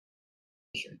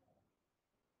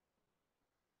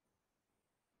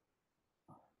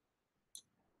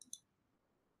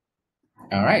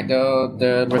All right,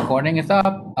 the recording is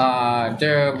up.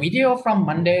 The video from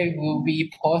Monday will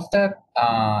be posted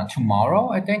tomorrow,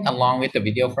 I think, along with the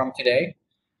video from today.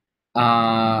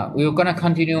 We're gonna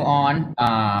continue on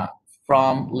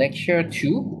from lecture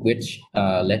 2, which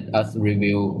let us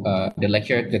review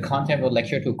the content of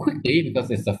lecture 2 quickly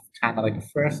because it's a kind of like the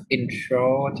first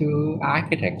intro to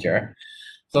architecture.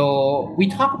 So we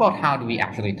talk about how do we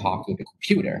actually talk to the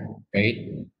computer, right?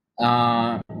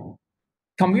 Uh,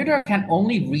 Computer can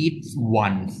only read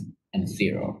ones and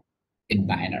zero in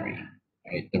binary.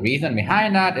 Right? The reason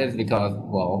behind that is because,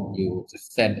 well, you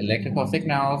just send electrical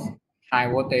signals, high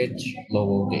voltage, low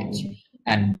voltage,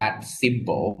 and that's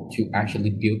simple to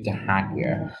actually build the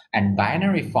hardware. And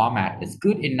binary format is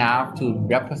good enough to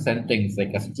represent things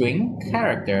like a string,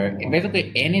 character,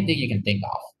 basically anything you can think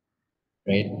of,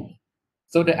 right?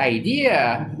 So the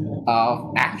idea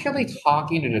of actually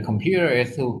talking to the computer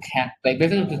is to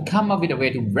basically to come up with a way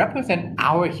to represent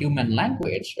our human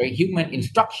language or human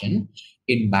instruction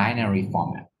in binary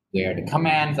format, where the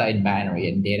commands are in binary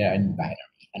and data are in binary.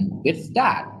 And with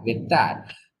that,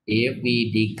 if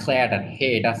we declare that,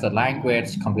 hey, that's a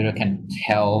language, computer can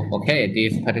tell, okay,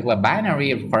 this particular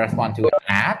binary corresponds to an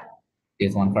add,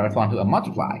 this one corresponds to a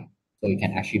multiply. So you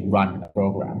can actually run a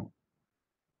program,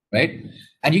 right?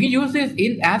 And you can use this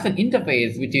as an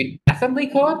interface between assembly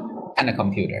code and a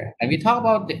computer. And we talk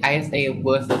about the ISA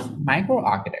versus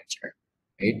microarchitecture,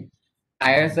 right?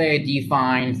 ISA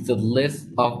defines the list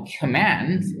of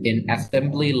commands in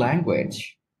assembly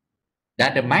language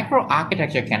that the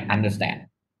microarchitecture can understand.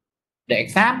 An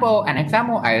example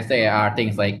ISA are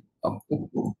things like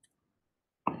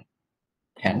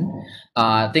 10,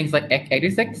 things like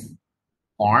x86,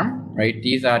 ARM, right?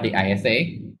 These are the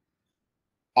ISA.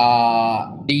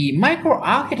 The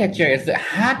microarchitecture is the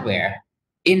hardware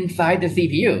inside the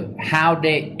CPU, how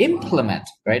they implement,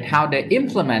 right? How they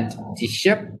implement the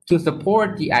chip to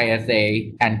support the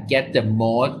ISA and get the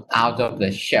most out of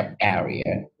the chip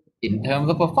area in terms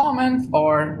of performance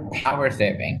or power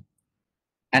saving.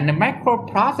 And the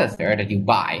microprocessor that you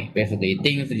buy, basically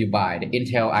things that you buy, the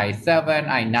Intel i7,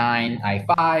 i9,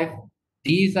 i5,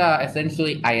 these are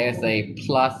essentially ISA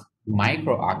plus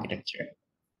microarchitecture.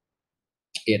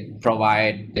 It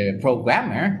provides the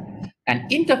programmer an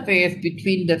interface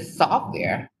between the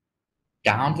software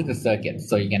down to the circuit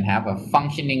so you can have a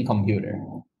functioning computer.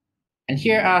 And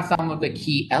here are some of the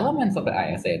key elements of the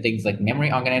ISA, things like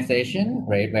memory organization,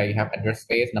 right, where you have address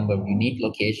space, number of unique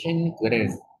locations, whether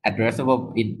it's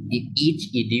addressable in each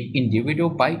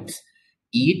individual byte,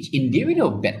 each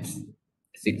individual bit,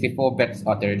 64 bits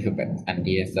or 32 bits. And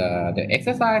here's the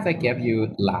exercise I gave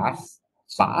you last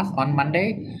class on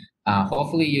Monday.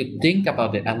 Hopefully you think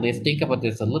about it, at least think about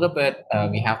this a little bit.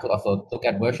 We have to also look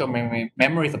at virtual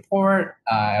memory support,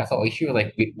 also issue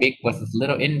like big versus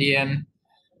little Indian.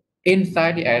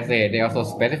 Inside the essay, they also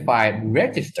specify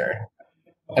register,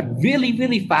 a really,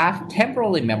 really fast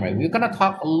temporal memory. We're going to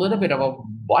talk a little bit about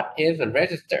what is a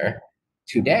register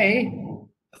today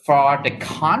for the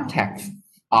context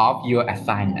of your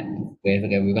assignment.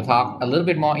 Basically, we're going to talk a little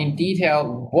bit more in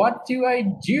detail. What do I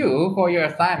do for your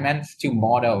assignments to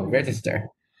model register?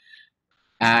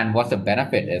 And what the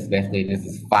benefit is, basically, this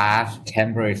is fast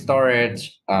temporary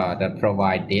storage that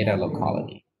provide data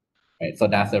locality. Right, so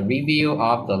that's a review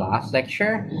of the last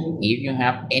lecture. If you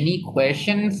have any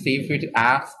questions, feel free to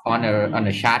ask on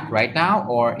the chat right now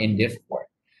or in Discord.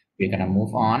 We're gonna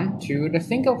move on to the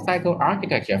single cycle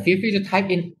architecture. Feel free to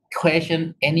type in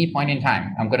question any point in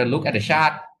time. I'm gonna look at the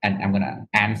chat and I'm gonna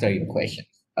answer your questions.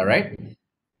 All right.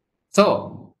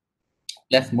 So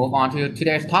let's move on to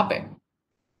today's topic.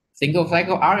 Single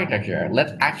cycle architecture.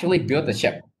 Let's actually build the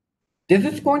chip. This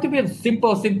is going to be a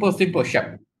simple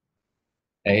chip.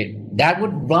 Right? That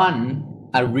would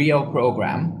run a real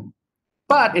program,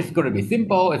 but it's going to be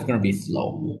simple, it's going to be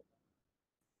slow.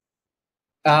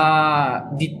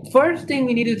 The first thing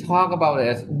we need to talk about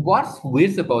is what's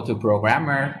visible to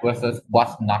programmer versus what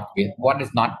is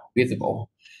not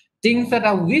visible. Things that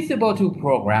are visible to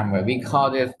programmer, we call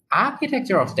this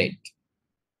architectural state.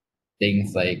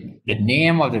 Things like the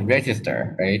name of the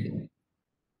register, right?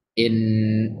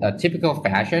 In a typical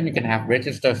fashion, you can have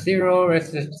register 0,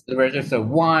 register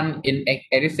 1. In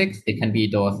x86, it can be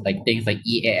those like things like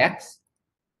EAX,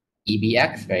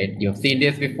 EBX, right? You've seen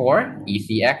this before,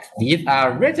 ECX. These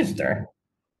are register.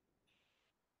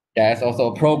 There's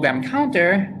also a program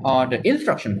counter or the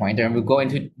instruction pointer, and we'll go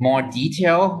into more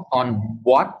detail on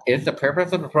what is the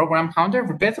purpose of the program counter.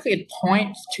 But basically, it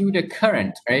points to the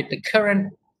current, right? The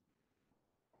current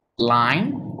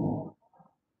line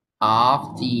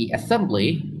of the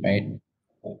assembly, right?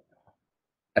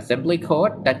 Assembly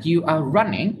code that you are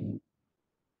running,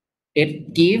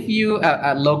 it gives you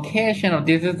a location of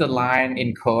this is the line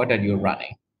in code that you're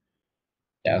running.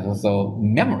 There's also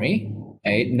memory,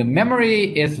 right? The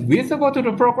memory is visible to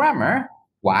the programmer.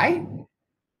 Why?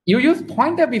 You used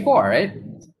pointer before, right?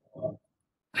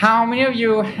 How many of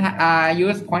you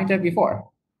used pointer before?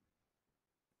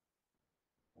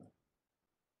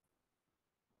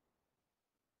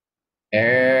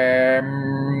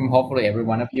 Hopefully every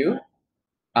one of you.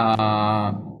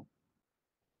 Are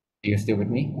you still with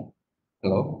me?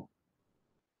 Hello?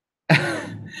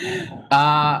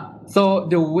 So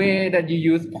the way that you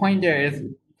use pointer is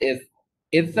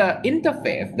it's an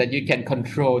interface that you can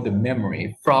control the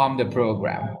memory from the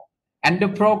program, and the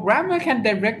programmer can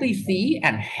directly see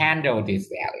and handle this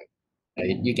value.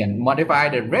 Right? You can modify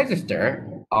the register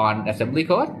on assembly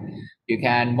code. You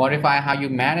can modify how you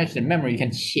manage the memory. You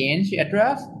can change the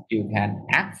address. You can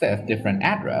access different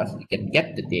address. You can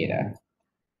get the data.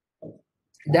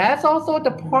 That's also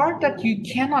the part that you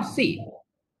cannot see.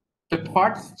 The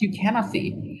parts you cannot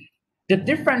see. The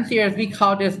difference here is we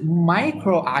call this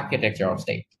micro architectural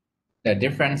state. The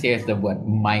difference here is the word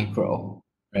micro,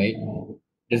 right?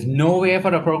 There's no way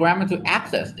for the programmer to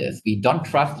access this. We don't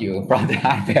trust you from the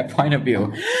hardware point of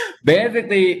view.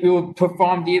 Basically, we will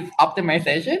perform this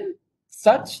optimization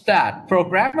such that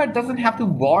programmer doesn't have to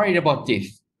worry about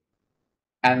this.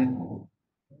 And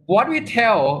what we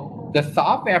tell the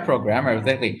software programmer is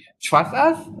basically, trust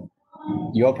us,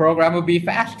 your program will be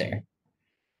faster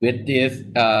with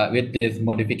this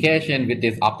modification, with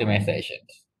this optimization.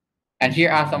 And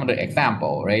here are some of the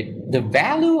example, right? The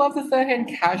value of the certain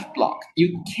cache block,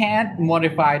 you can't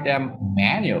modify them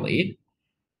manually.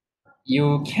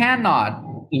 You cannot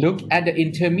look at the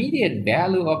intermediate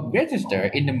value of register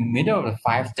in the middle of the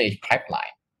 5-stage pipeline.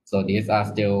 So these are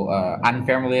still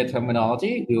unfamiliar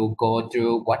terminology. We'll go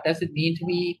through what does it mean to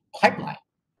be pipeline.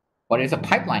 What is a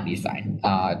pipeline design?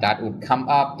 That would come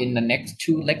up in the next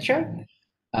 2 lectures.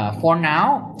 For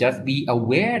now, just be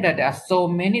aware that there are so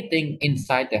many things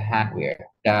inside the hardware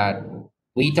that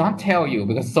we don't tell you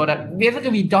because so that basically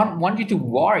we don't want you to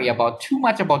worry about too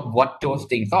much about what those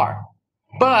things are.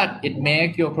 But it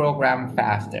makes your program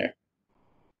faster.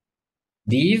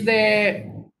 These days,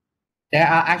 there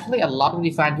are actually a lot of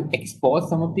design to expose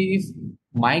some of these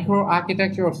micro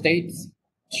architectural states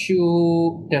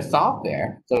to the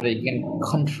software so that you can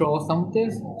control some of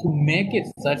this to make it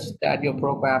such that your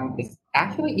program is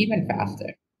actually even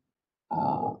faster.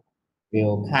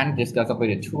 We'll kind of discuss about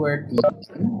it toward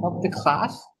the end of the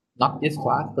class, not this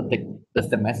class, but the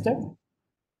semester.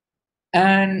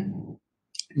 And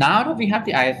now that we have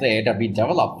the ISA that we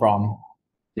developed from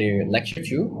the lecture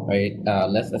 2, right?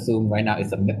 Let's assume right now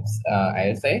it's a MIPS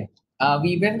ISA.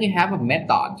 We basically have a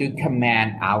method to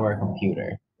command our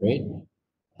computer, right?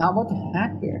 How about the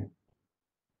hardware?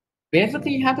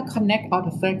 Basically, you have to connect all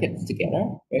the circuits together,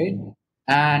 right?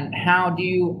 And how do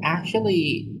you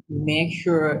actually make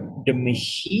sure the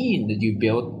machine that you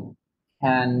build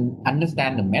can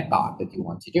understand the method that you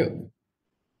want to do?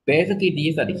 Basically,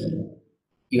 these are the key.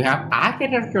 You have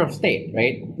architectural state,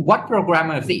 right? What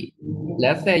programmers see?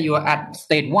 Let's say you are at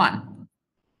state 1.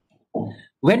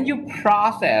 When you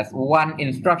process one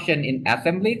instruction in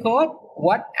assembly code,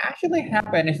 what actually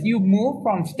happens is you move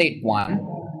from state 1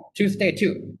 to state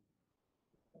 2.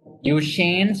 You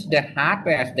change the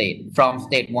hardware state from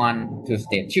state 1 to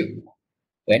state 2.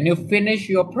 When you finish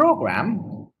your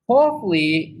program,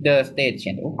 hopefully the state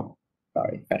channel,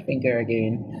 sorry, fat finger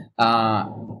again.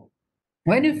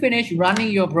 When you finish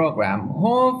running your program,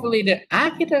 hopefully the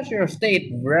architectural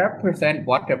state represents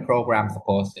what the program is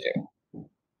supposed to do,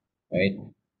 right?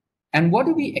 And what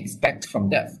do we expect from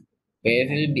this?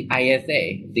 Basically, the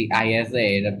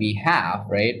ISA that we have,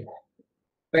 right,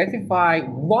 specify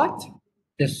what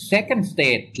the second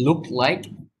state looked like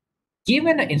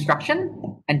given the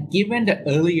instruction and given the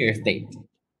earlier state,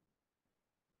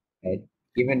 right?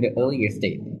 Given the earlier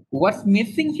state. What's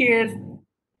missing here is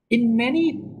in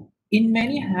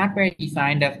many hardware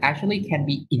design that actually can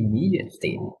be immediate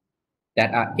state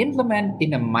that are implemented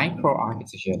in a micro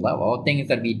architecture level, things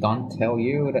that we don't tell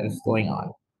you that is going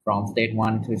on from state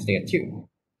 1 to state 2.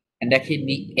 And there can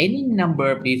be any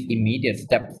number of these immediate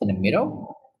steps in the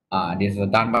middle. This is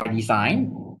done by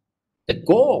design. The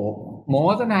goal,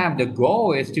 more than half, the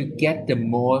goal is to get the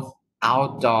most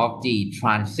out of the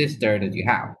transistor that you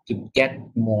have to get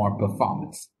more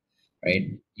performance,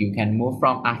 right? You can move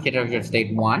from architecture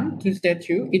state 1 to state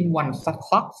 2 in one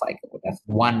clock cycle. That's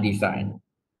one design.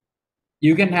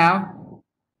 You can have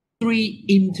 3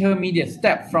 intermediate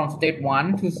steps from state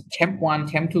 1 to temp 1,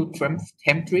 temp 2,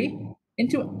 temp 3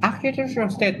 into architectural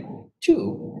state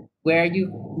 2, where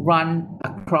you run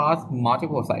across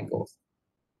multiple cycles.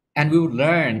 And we'll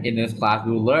learn in this class,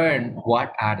 we'll learn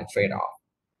what are the trade-offs.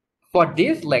 For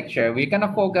this lecture, we're going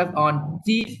to focus on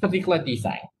this particular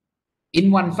design.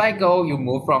 In one cycle, you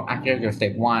move from architecture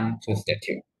step 1 to step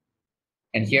 2.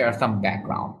 And here are some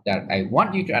background that I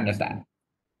want you to understand.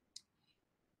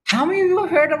 How many of you have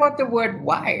heard about the word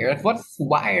wires? What does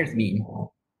wires mean?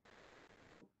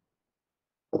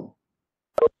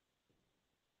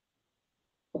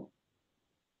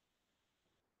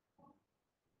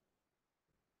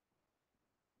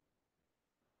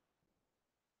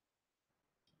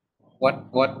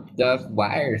 What does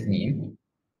wires mean?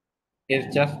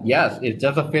 It's just, yes, it's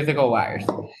just a physical wires.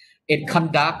 It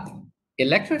conducts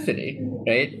electricity,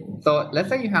 right? So let's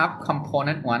say you have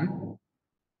component 1.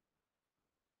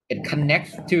 It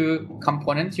connects to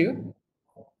component 2.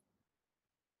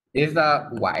 These are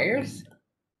wires.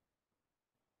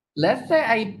 Let's say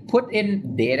I put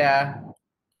in data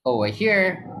over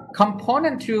here.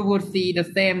 Component 2 would see the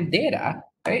same data,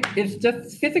 right? It's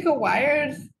just physical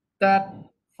wires that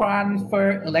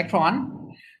transfer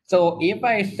electron. So if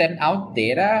I send out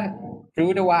data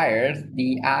through the wires,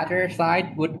 the other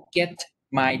side would get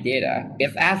my data.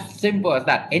 It's as simple as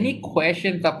that. Any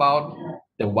questions about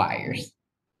the wires?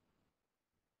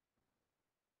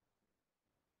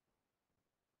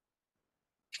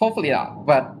 Hopefully not.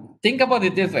 But think about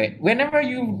it this way. Whenever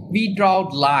we draw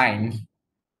lines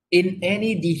in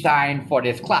any design for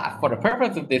this class, for the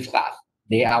purpose of this class,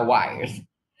 they are wires.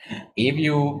 If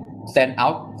you send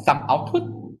out some output,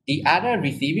 the other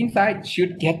receiving side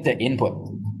should get the input,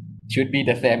 should be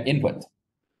the same input.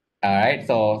 All right,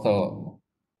 so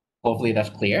hopefully that's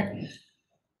clear.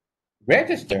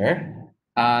 Register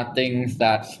are things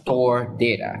that store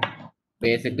data.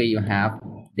 Basically, you have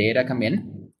data come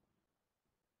in,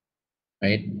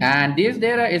 right? And this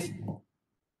data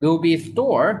will be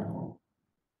stored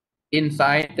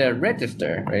inside the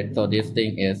register, right? So this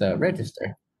thing is a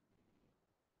register.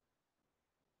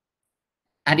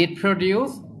 And it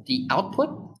produces the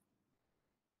output,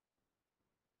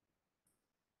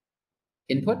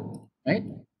 input, right?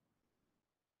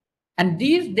 And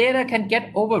these data can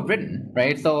get overwritten,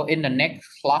 right? So in the next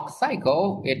clock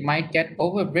cycle, it might get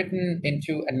overwritten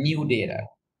into a new data.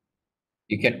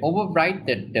 You can overwrite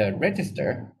the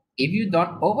register. If you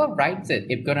don't overwrite it,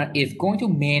 it's going to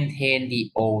maintain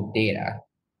the old data.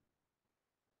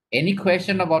 Any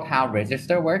question about how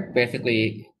register work?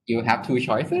 Basically, you have two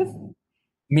choices: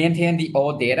 maintain the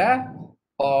old data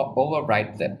or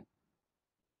overwrite it.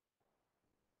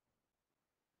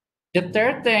 The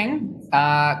third thing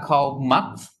called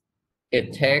mux.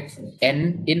 It takes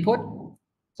n input,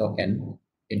 so n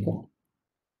input.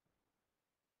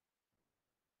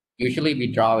 Usually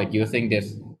we draw it using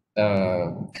this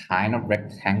kind of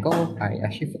rectangle. I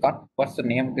actually forgot what's the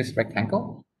name of this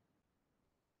rectangle.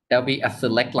 There'll be a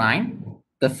select line.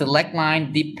 The select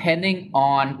line, depending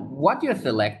on what you're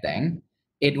selecting,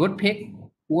 it would pick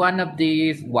one of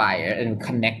these wires and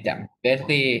connect them.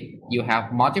 Basically, you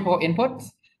have multiple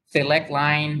inputs. Select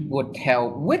line would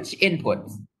tell which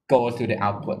inputs goes to the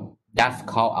output. That's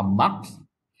called a mux.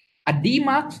 A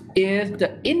demux is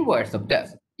the inverse of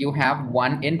this. You have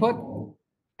one input,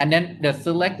 and then the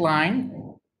select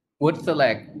line would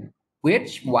select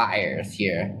which wires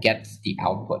here gets the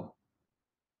output.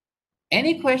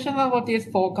 Any questions about these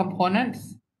 4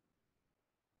 components?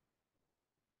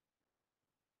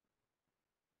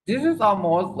 This is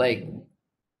almost like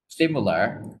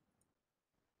similar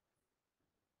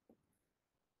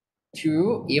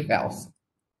to if else,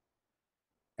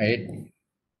 right?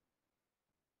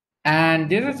 And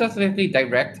this is just basically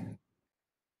direct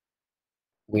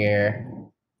where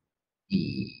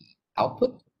the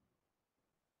output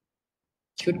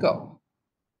should go.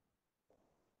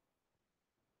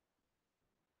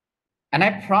 And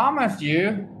I promise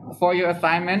you, for your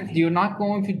assignment, you're not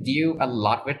going to deal a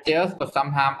lot with this, but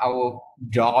somehow I will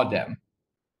draw them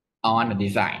on the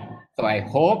design. So I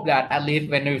hope that at least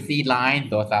when you see lines,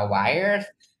 those are wires.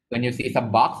 When you see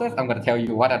some boxes, I'm going to tell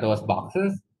you what are those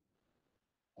boxes.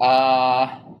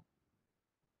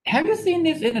 Have you seen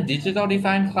this in a digital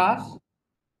design class?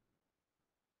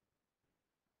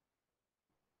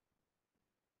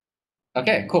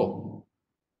 Okay, cool.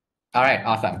 All right,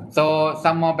 awesome. So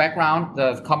some more background,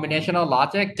 the combinational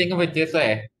logic, think of it this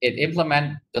way. It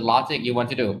implements the logic you want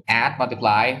to do: add,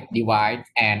 multiply, divide,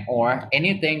 and or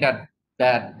anything that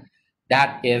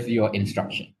is your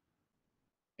instruction.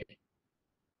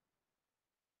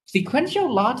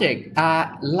 Sequential logic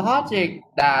are logic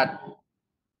that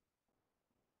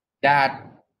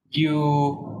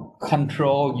you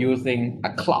control using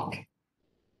a clock.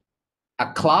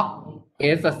 A clock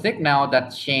is a signal that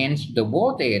changes the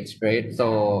voltage, right?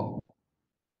 So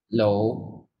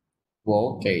low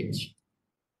voltage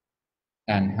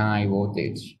and high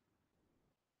voltage.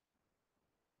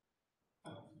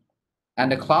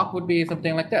 And the clock would be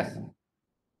something like this.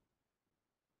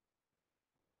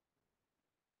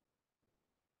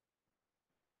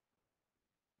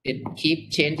 It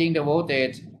keeps changing the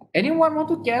voltage. Anyone want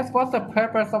to guess what's the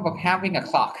purpose of having a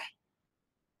clock?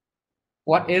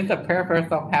 What is the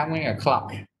purpose of having a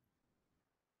clock?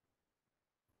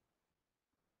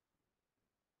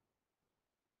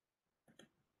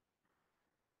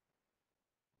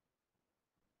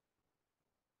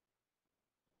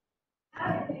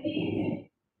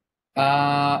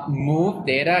 Move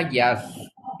data, yes.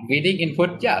 Reading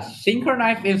input, yes.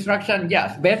 Synchronize instruction,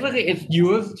 yes. Basically, it's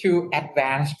used to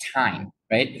advance time,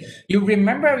 right? You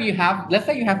remember you have, let's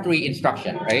say you have three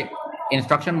instructions, right?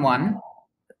 Instruction one,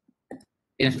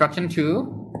 instruction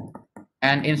two,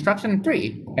 and instruction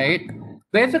three, right?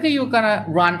 Basically, you're gonna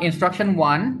run instruction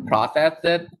one, process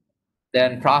it,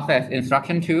 then process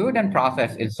instruction two, then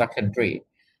process instruction three.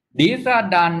 These are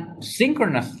done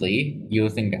synchronously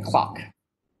using the clock.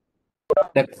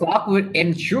 The clock would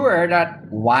ensure that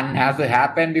one has to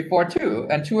happen before two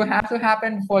and two has to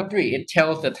happen before three. It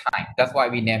tells the time. That's why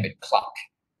we name it clock.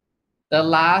 The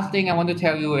last thing I want to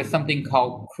tell you is something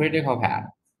called critical path.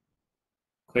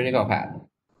 Critical path.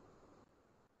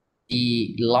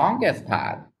 The longest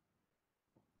path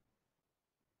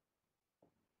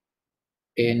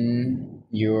in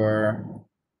your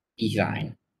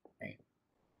design, right?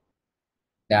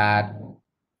 that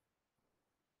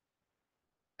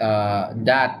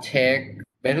that take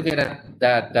basically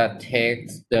that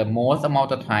takes the most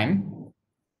amount of time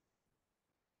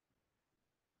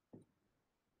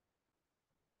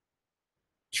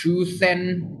to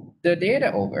send the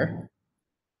data over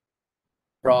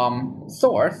from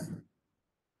source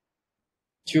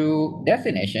to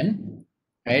destination,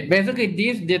 right? Basically,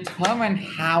 these determine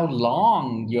how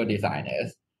long your design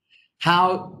is.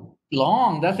 How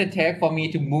long does it take for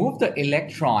me to move the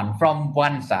electron from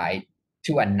one side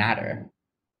to another?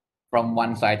 From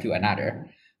one side to another.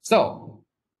 So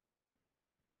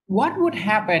what would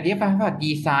happen if I have a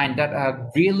design that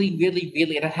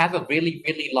that has a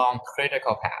really long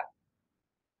critical path?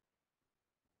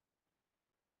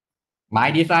 My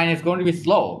design is going to be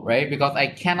slow, right? Because I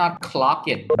cannot clock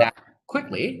it that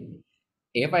quickly.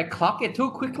 If I clock it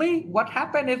too quickly, what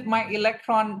happened is my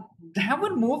electron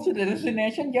haven't moved to the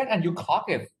destination yet, and you clock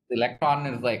it. The electron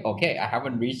is like, okay, I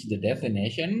haven't reached the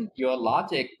destination. Your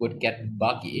logic would get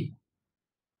buggy.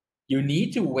 You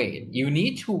need to wait. You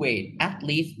need to wait at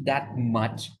least that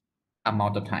much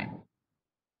amount of time.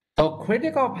 So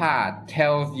critical path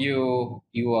tells you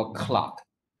your clock,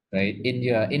 right? In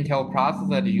your Intel processor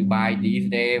that you buy these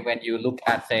days, when you look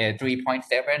at say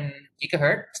 3.7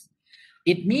 gigahertz,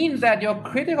 it means that your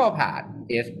critical path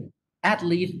is at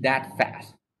least that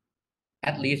fast.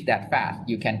 At least that fast.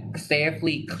 You can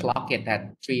safely clock it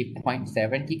at 3.7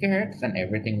 gigahertz and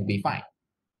everything will be fine.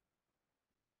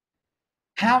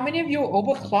 How many of you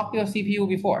overclocked your CPU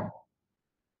before?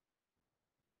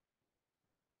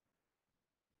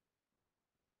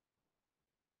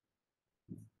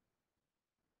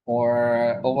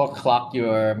 Or overclock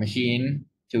your machine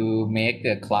to make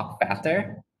the clock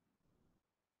faster?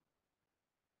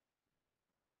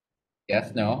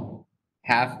 Yes, no?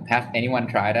 Has anyone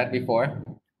tried that before?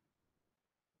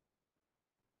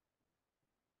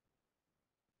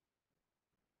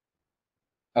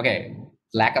 Okay,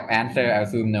 lack of answer, I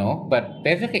assume no. But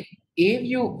basically, if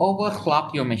you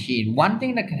overclock your machine, one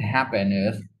thing that can happen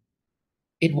is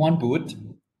it won't boot.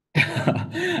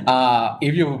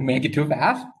 If you make it too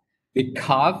fast,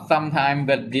 because sometimes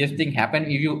that this thing happen,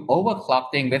 if you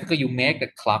overclock thing, basically you make the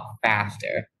clock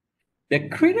faster. The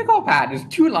critical path is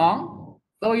too long,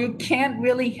 so you can't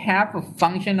really have a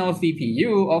functional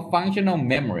CPU or functional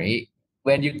memory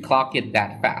when you clock it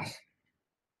that fast.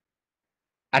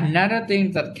 Another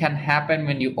thing that can happen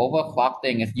when you overclock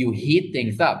things is you heat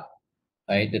things up,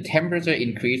 right? The temperature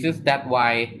increases. That's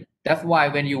why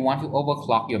when you want to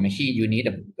overclock your machine, you need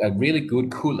a really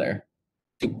good cooler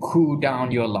to cool down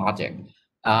your logic.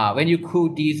 When you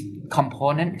cool these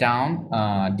components down,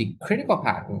 the critical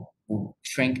path will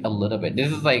shrink a little bit.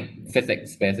 This is like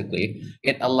physics, basically.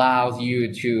 It allows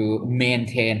you to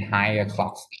maintain higher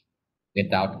clock speed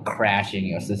without crashing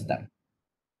your system.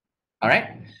 All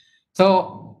right.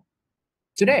 So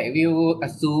today we will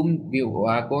assume we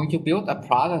are going to build a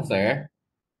processor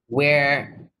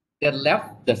where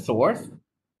the source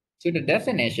to the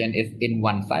destination is in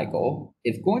one cycle.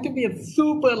 It's going to be a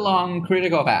super long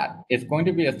critical path. It's going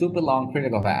to be a super long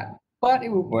critical path, but it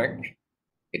will work.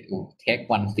 It will take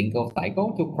one single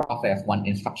cycle to process one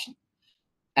instruction.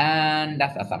 And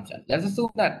that's assumption. Let's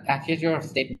assume that architecture of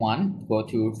state 1 go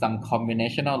to some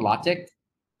combinational logic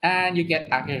and you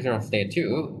get architecture of state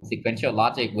 2. Sequential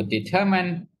logic would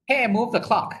determine, hey, move the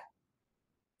clock.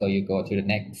 So you go to the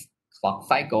next clock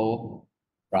cycle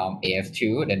from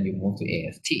AS2, then you move to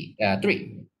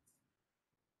AS3.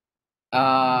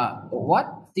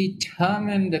 What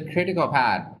determines the critical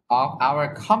path of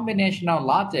our combinational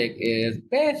logic is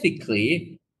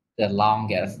basically the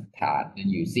longest path that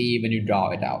you see when you draw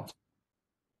it out.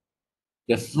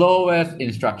 The slowest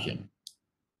instruction.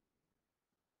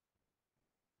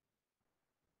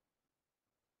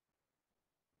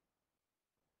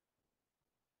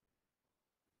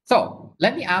 So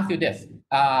let me ask you this.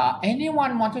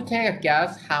 Anyone want to take a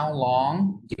guess how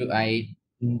long do I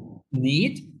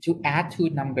need to add two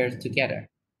numbers together?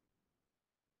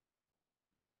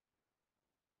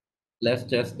 Let's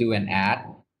just do an add.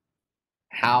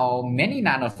 How many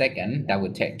nanoseconds that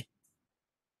would take?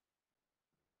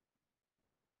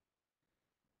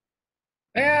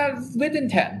 Within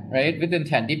 10, right? Within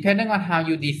 10, depending on how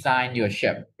you design your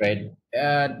chip, right?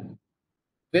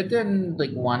 Within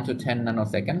like 1 to 10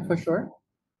 nanoseconds for sure.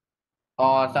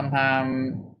 Or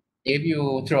sometimes if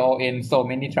you throw in so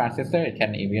many transistors, it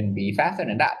can even be faster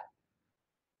than that.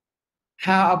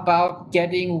 How about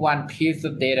getting one piece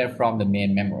of data from the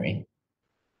main memory?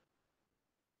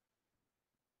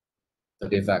 So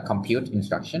there's a compute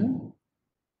instruction.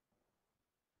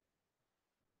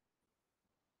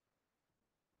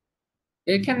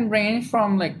 It can range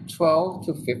from like 12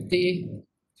 to 50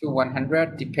 to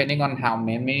 100, depending on how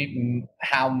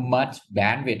much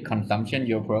bandwidth consumption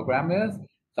your program is.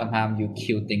 Sometimes you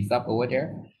queue things up over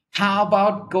there. How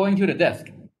about going to the disk?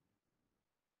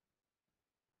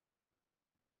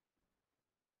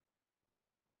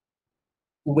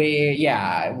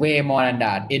 Way more than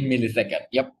that in millisecond.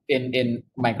 Yep, in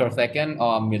microsecond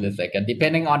or millisecond,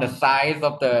 depending on the size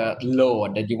of the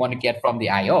load that you want to get from the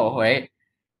I/O, right?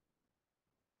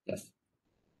 Yes.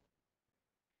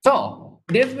 So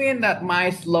this means that my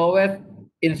slowest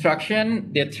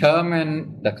instruction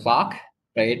determine the clock,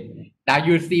 right? Now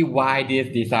you see why this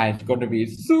design is going to be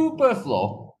super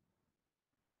slow,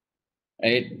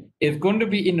 right? It's going to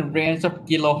be in the range of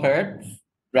kilohertz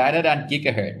rather than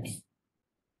gigahertz.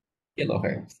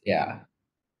 Kilohertz, yeah.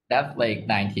 That's like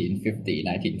 1950,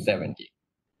 1970,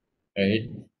 right?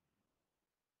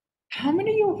 How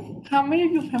many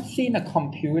of you have seen a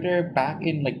computer back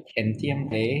in like Pentium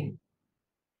day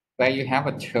where you have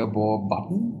a turbo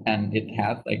button and it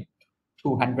has like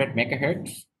 200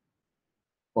 megahertz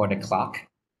for the clock?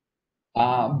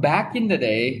 Back in the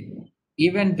day,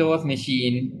 even those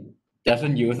machine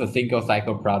doesn't use a single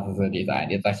cycle processor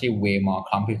design. It's actually way more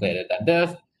complicated than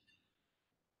this.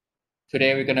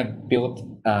 Today we're gonna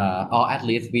build, or at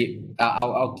least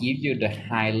I'll give you the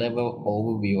high level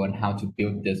overview on how to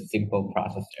build this simple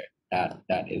processor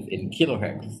that is in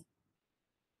kilohertz.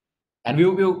 And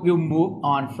we'll move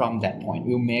on from that point.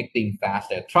 We'll make things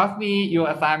faster. Trust me, your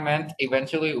assignment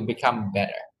eventually will become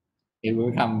better. It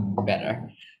will become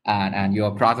better, and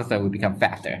your processor will become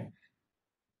faster.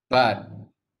 But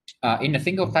in a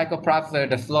single cycle processor,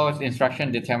 the slowest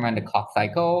instruction determine the clock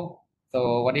cycle.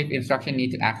 So what if instruction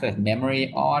need to access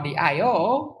memory or the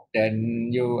I/O? Then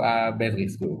you are basically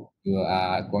screwed. You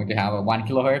are going to have a 1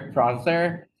 kilohertz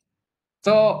processor.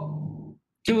 So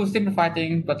to simplify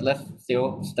things, but let's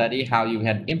still study how you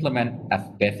can implement a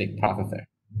basic processor.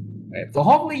 Right? So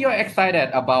hopefully you're excited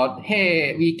about,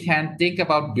 hey, we can think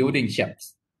about building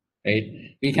chips, right?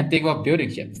 We can think about building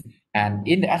chips. And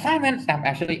in the assignments, I'm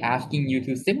actually asking you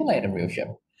to simulate a real chip.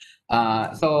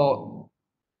 So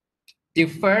the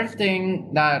first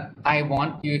thing that I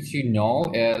want you to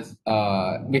know is,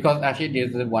 because actually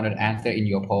this is one of the answer in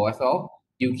your poll as well,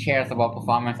 you care about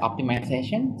performance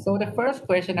optimization. So the first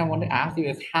question I want to ask you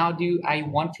is, how do I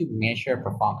want to measure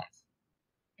performance,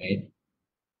 right?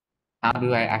 How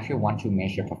do I actually want to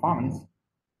measure performance?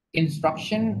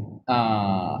 Instruction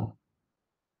are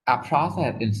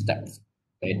processed in steps,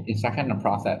 right? Instruction are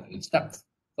processed in steps.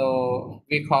 So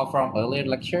recall from earlier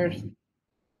lectures,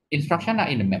 instruction are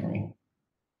in the memory.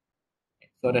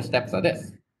 So the steps are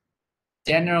this.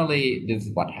 Generally, this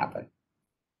is what happens.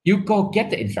 You go get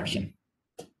the instruction,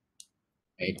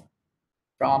 right,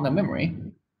 from the memory.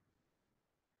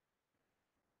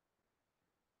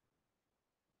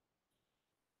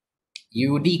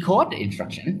 You decode the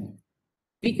instruction,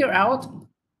 figure out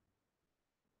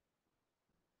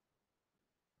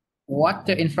what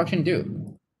the instruction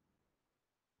do.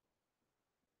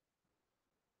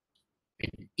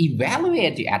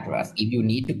 evaluate the address. If you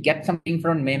need to get something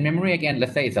from main memory, again,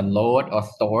 let's say it's a load or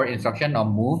store instruction or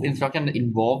move instruction that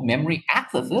involve memory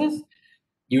accesses,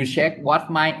 you check what's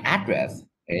my address.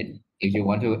 Right? If you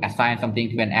want to assign something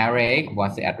to an array,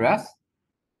 what's the address?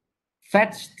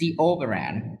 Fetch the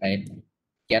operand, right?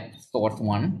 Get source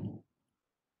 1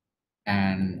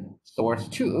 and source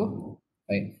 2,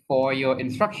 right? For your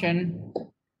instruction,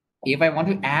 if I want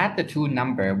to add the two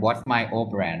number, what's my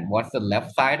operand? What's the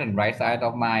left side and right side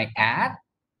of my add?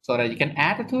 So that you can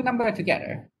add the two numbers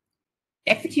together.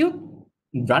 Execute,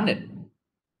 run it,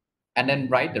 and then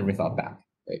write the result back.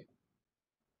 Right?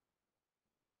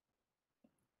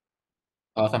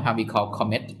 Or somehow we call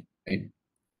commit, right?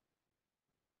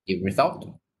 Give result.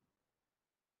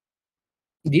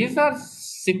 These are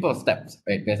simple steps,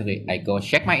 right? Basically, I go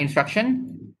check my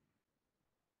instruction.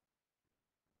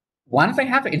 Once I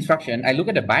have the instruction, I look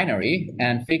at the binary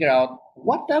and figure out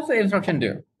what does the instruction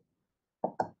do.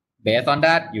 Based on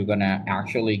that, you're gonna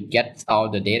actually get all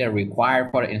the data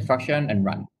required for the instruction and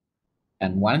run.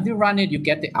 And once you run it, you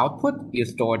get the output, you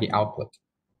store the output.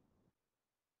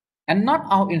 And not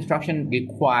all instruction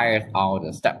requires all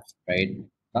the steps, right?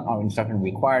 Not all instruction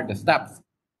require the steps.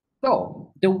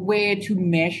 So the way to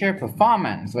measure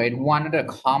performance, right? One of the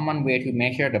common way to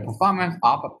measure the performance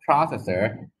of a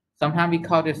processor, sometimes we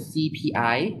call it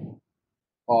CPI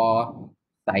or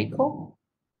cycle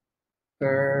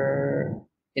per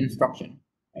instruction,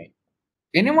 right?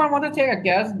 Anyone want to take a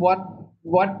guess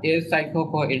what is cycle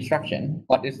per instruction?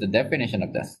 What is the definition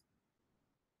of this?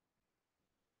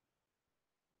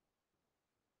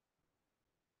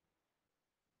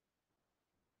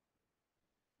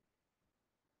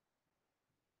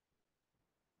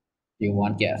 You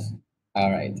want guess? All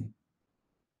right.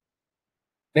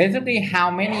 Basically,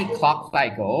 how many clock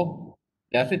cycle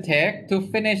does it take to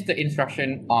finish the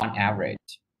instruction on average?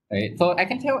 Right. So I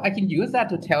can use that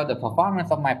to tell the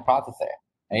performance of my processor.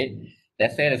 Right.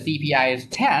 Let's say the CPI is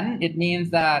 10. It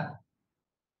means that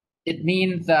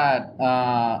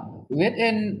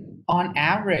within on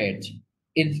average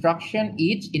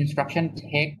each instruction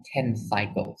take 10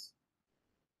 cycles.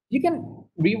 You can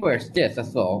reverse this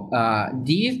as well.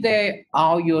 These days,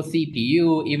 all your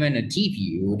CPU, even a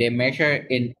GPU, they measure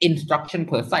in instruction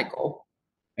per cycle,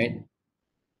 right?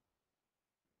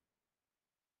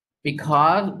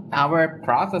 Because our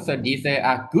processor these days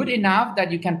are good enough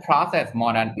that you can process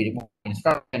more than one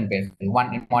instruction, basically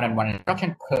more than one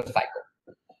instruction per cycle.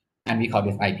 And we call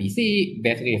this IPC.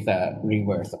 Basically, it's a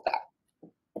reverse of that,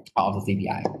 of the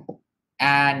CPI.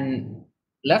 And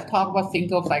let's talk about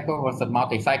single cycle versus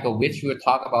multi-cycle, which we'll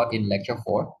talk about in lecture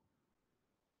 4.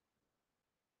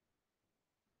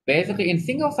 Basically, in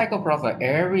single cycle processor,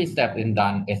 every step is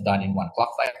done in one clock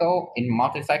cycle. In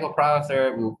multi-cycle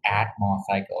processor, we'll add more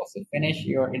cycles. To finish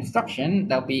your instruction,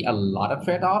 there'll be a lot of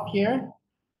trade-off here.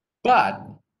 But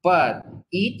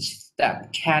each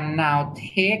step can now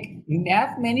take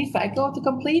as many cycles to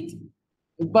complete.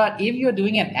 But if you're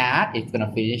doing an add, it's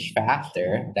gonna finish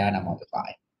faster than a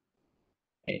multiply.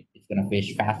 Okay, it's gonna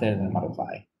finish faster than a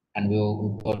multiply. And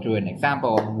we'll go through an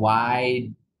example of why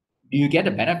do you get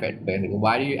a benefit, basically.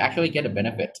 Why do you actually get a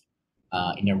benefit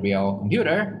in a real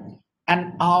computer?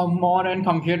 And our modern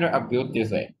computer are built this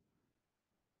way.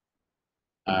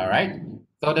 All right.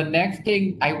 So the next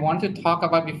thing I want to talk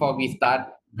about before we start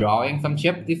drawing some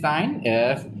chip design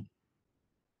is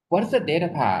what is the data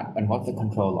path and what's the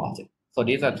control logic? So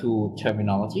these are two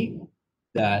terminology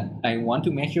that I want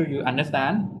to make sure you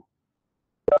understand.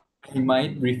 You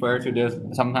might refer to this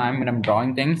sometime when I'm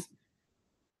drawing things.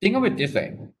 Think of it this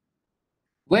way.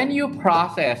 When you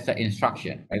process the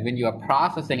instruction, right, when you are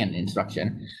processing an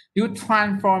instruction, you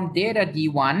transform data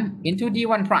D1 into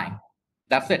D1 prime.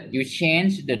 That's it. You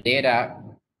change the data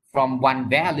from one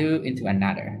value into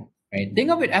another. Right?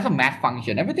 Think of it as a math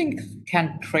function. Everything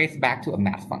can trace back to a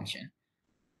math function.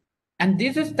 And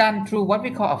this is done through what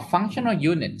we call a functional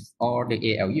unit, or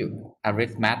the ALU,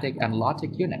 arithmetic and logic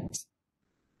units.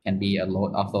 Can be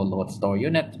also load store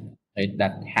unit, right,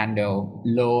 that handle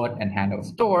load and handle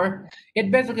store. It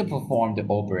basically performs the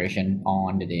operation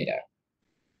on the data.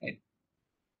 Right?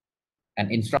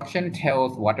 An instruction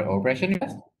tells what the operation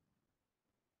is.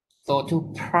 So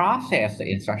to process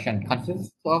the instruction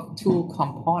consists of two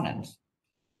components.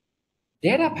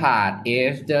 Data part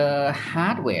is the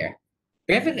hardware.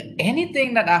 Basically,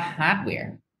 anything that are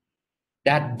hardware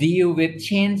that deal with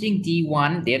changing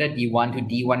D1, data D1 to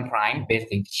D1 prime,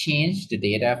 basically change the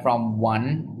data from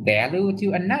one value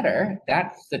to another.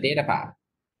 That's the data part.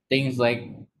 Things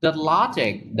like the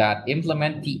logic that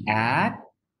implement the add,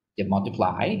 the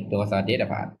multiply, those are data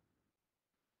part.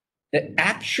 The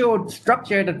actual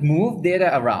structure that move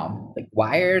data around, like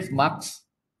wires, mux,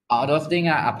 All those things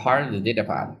are a part of the data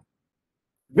path.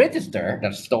 Register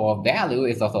that store value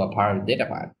is also a part of the data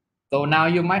path. So now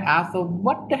you might ask, so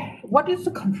what is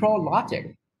the control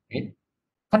logic? Right?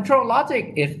 Control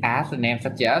logic is, as the name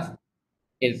suggests,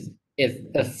 is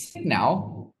a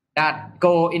signal that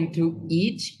go into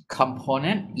each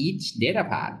component, each data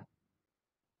path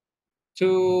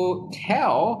to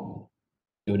tell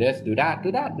do this, do that,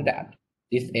 do that, do that.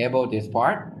 Disable this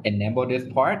part, enable this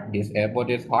part, disable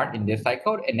this part in this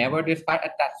cycle, enable this part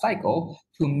at that cycle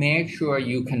to make sure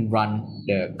you can run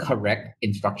the correct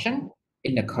instruction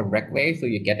in the correct way so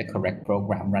you get the correct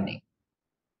program running.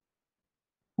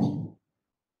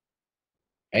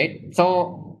 Right?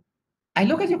 So I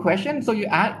look at your question. So you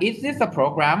ask, is this a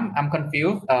program? I'm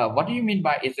confused. What do you mean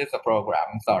by is this a program?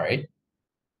 I'm sorry.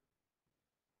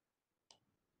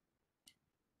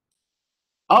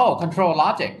 Oh, control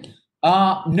logic.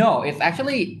 No, it's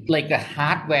actually like a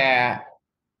hardware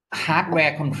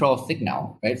control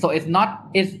signal, right? So it's not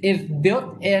it's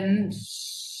built in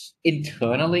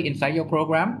internally inside your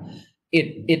program.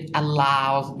 It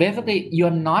allows basically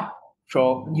your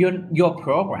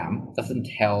program doesn't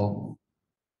tell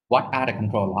what are the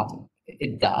control logic.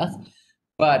 It does,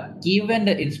 but given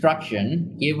the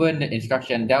instruction,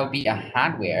 there will be a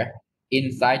hardware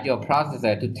inside your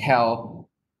processor to tell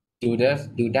do this,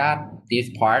 do that, this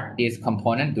part, this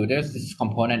component, do this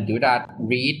component, do that,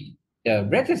 read the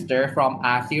register from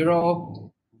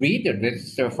R0, read the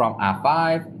register from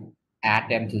R5, add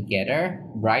them together,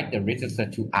 write the register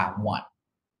to R1.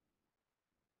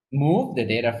 Move the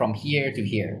data from here to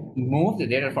here, move the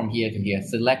data from here to here,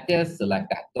 select this, select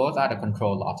that. Those are the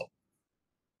control logic.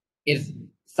 It's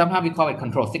somehow we call it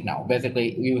control signal.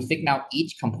 Basically, you signal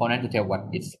each component to tell what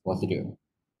it's supposed to do.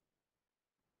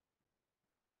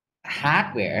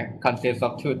 Hardware consists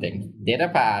of two things: data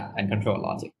path and control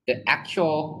logic. The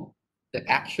actual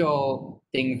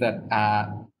things that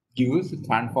are used to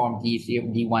transform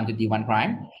D1 to D1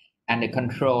 prime, and the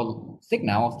control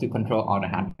signals to control all the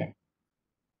hardware.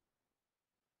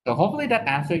 So hopefully that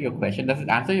answers your question. Does it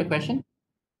answer your question?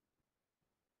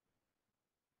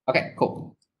 Okay,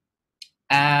 cool.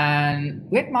 And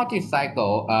with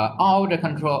multi-cycle, all the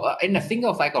control in a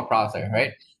single cycle processor,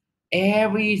 right?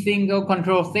 Every single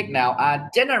control signal are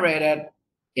generated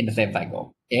in the same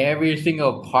cycle. Every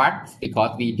single part,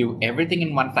 because we do everything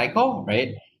in one cycle,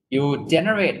 right? You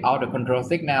generate all the control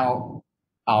signal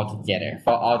all together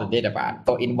for all the data paths.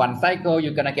 So in one cycle,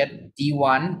 you're gonna get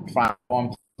D1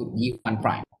 transformed to D1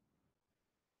 prime.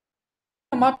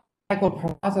 Multi-cycle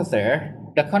processor,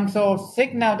 the control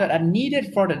signal that are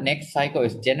needed for the next cycle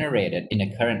is generated in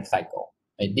the current cycle.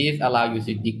 This allows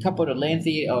you to decouple the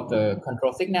latency of the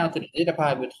control signal to the data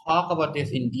path. We'll talk about this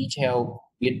in detail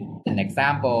with an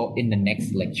example in the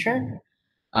next lecture.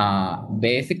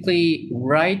 Basically,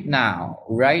 right now,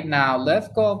 let's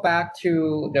go back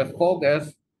to the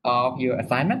focus of your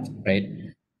assignment, right?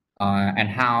 And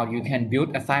how you can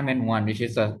build assignment one, which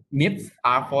is a MIPS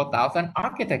R4000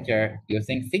 architecture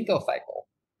using single cycle.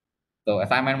 So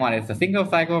assignment one is a single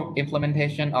cycle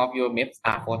implementation of your MIPS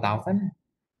R4000.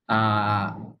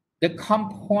 The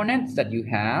components that you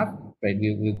have, right?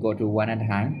 We will go to one at a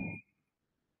time.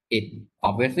 It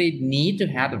obviously need to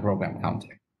have the program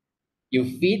counter. You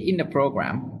feed in the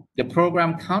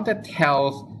program counter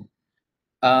tells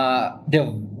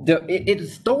it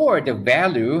stores the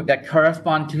value that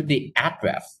correspond to the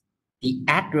address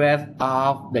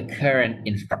of the current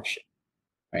instruction,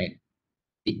 right?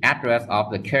 The address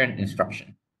of the current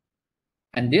instruction.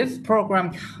 And this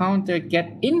program counter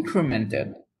get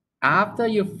incremented after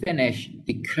you finish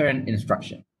the current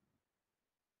instruction.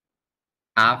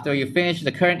 After you finish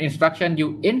the current instruction,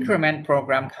 you increment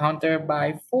program counter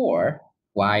by 4.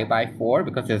 Why by 4?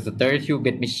 Because it's a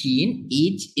 32-bit machine.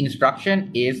 Each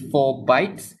instruction is 4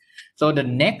 bytes. So the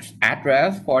next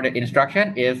address for the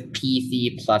instruction is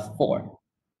PC plus 4.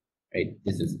 Right?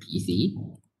 This is PC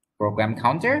program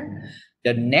counter.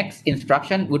 The next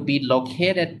instruction would be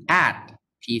located at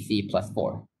PC plus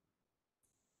 4.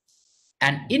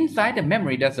 And inside the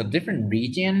memory, there's a different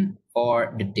region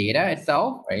for the data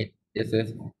itself, right? This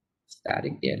is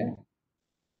static data.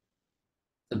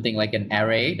 Something like an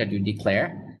array that you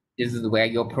declare. This is where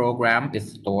your program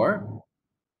is stored.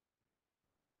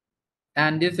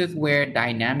 And this is where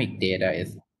dynamic data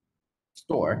is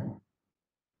stored.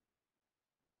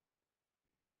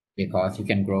 Because you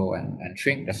can grow and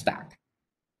shrink the stack.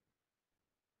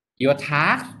 Your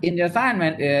task in the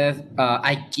assignment is,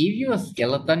 I give you a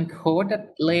skeleton code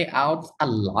that lays out a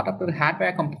lot of the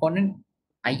hardware component,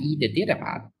 i.e. the data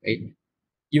path, right?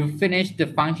 You finish the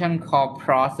function called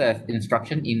process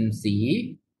instruction in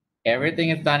C. Everything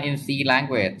is done in C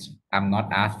language, I'm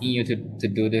not asking you to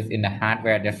do this in the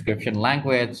hardware description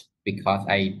language because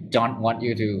I don't want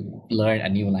you to learn a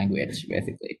new language,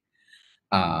 basically.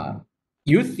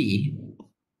 UC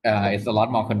is a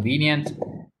lot more convenient.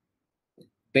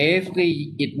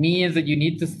 Basically, it means that you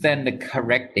need to send the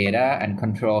correct data and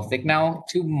control signal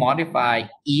to modify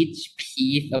each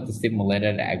piece of the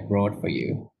simulator that I wrote for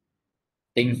you.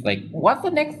 Things like, what's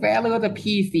the next value of the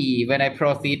PC when I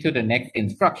proceed to the next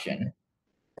instruction?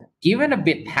 Given a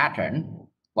bit pattern,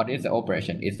 what is the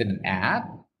operation? Is it an add,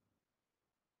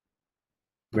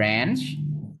 branch,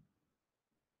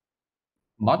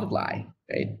 multiply,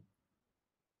 right?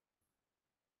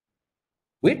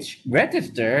 Which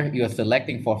register you're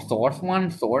selecting for source 1,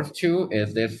 source 2?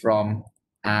 Is this from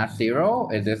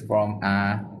R0? Is this from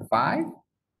R5?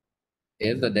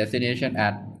 Is the destination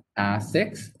at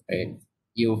R6? Right?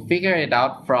 You figure it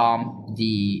out from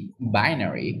the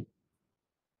binary.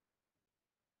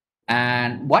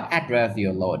 And what address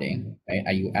you're loading, right?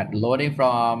 Are you loading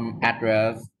from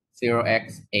address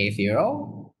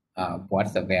 0xA0?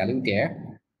 What's the value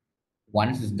there?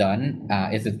 Once it's done,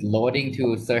 is it loading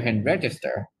to certain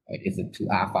register? Right? Is it to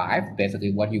R5?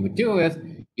 Basically, what you would do is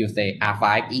you say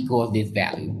R5 equals this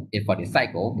value for the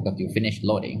cycle because you finished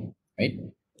loading, right?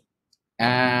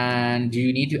 And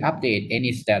you need to update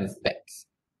any status bits.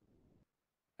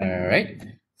 All right.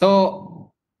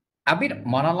 So I've been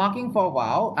monologuing for a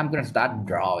while. I'm going to start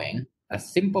drawing a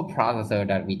simple processor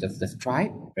that we just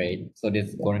described, right? So this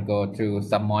is going to go through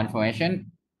some more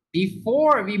information.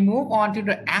 Before we move on to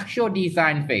the actual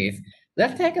design phase,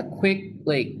 let's take a quick,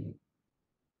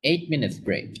 8 minutes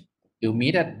break. We'll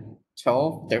meet at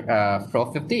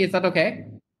 12:50. Is that okay?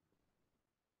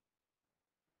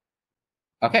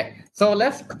 Okay, so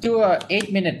let's do a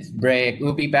 8 minutes break.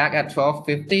 We'll be back at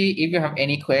 12:50. If you have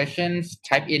any questions,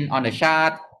 type in on the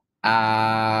chat.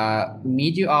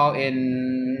 Meet you all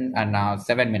in now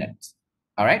 7 minutes.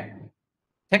 All right,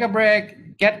 take a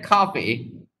break, get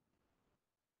coffee,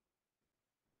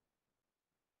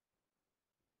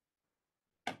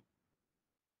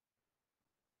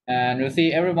 and we'll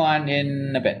see everyone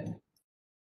in a bit.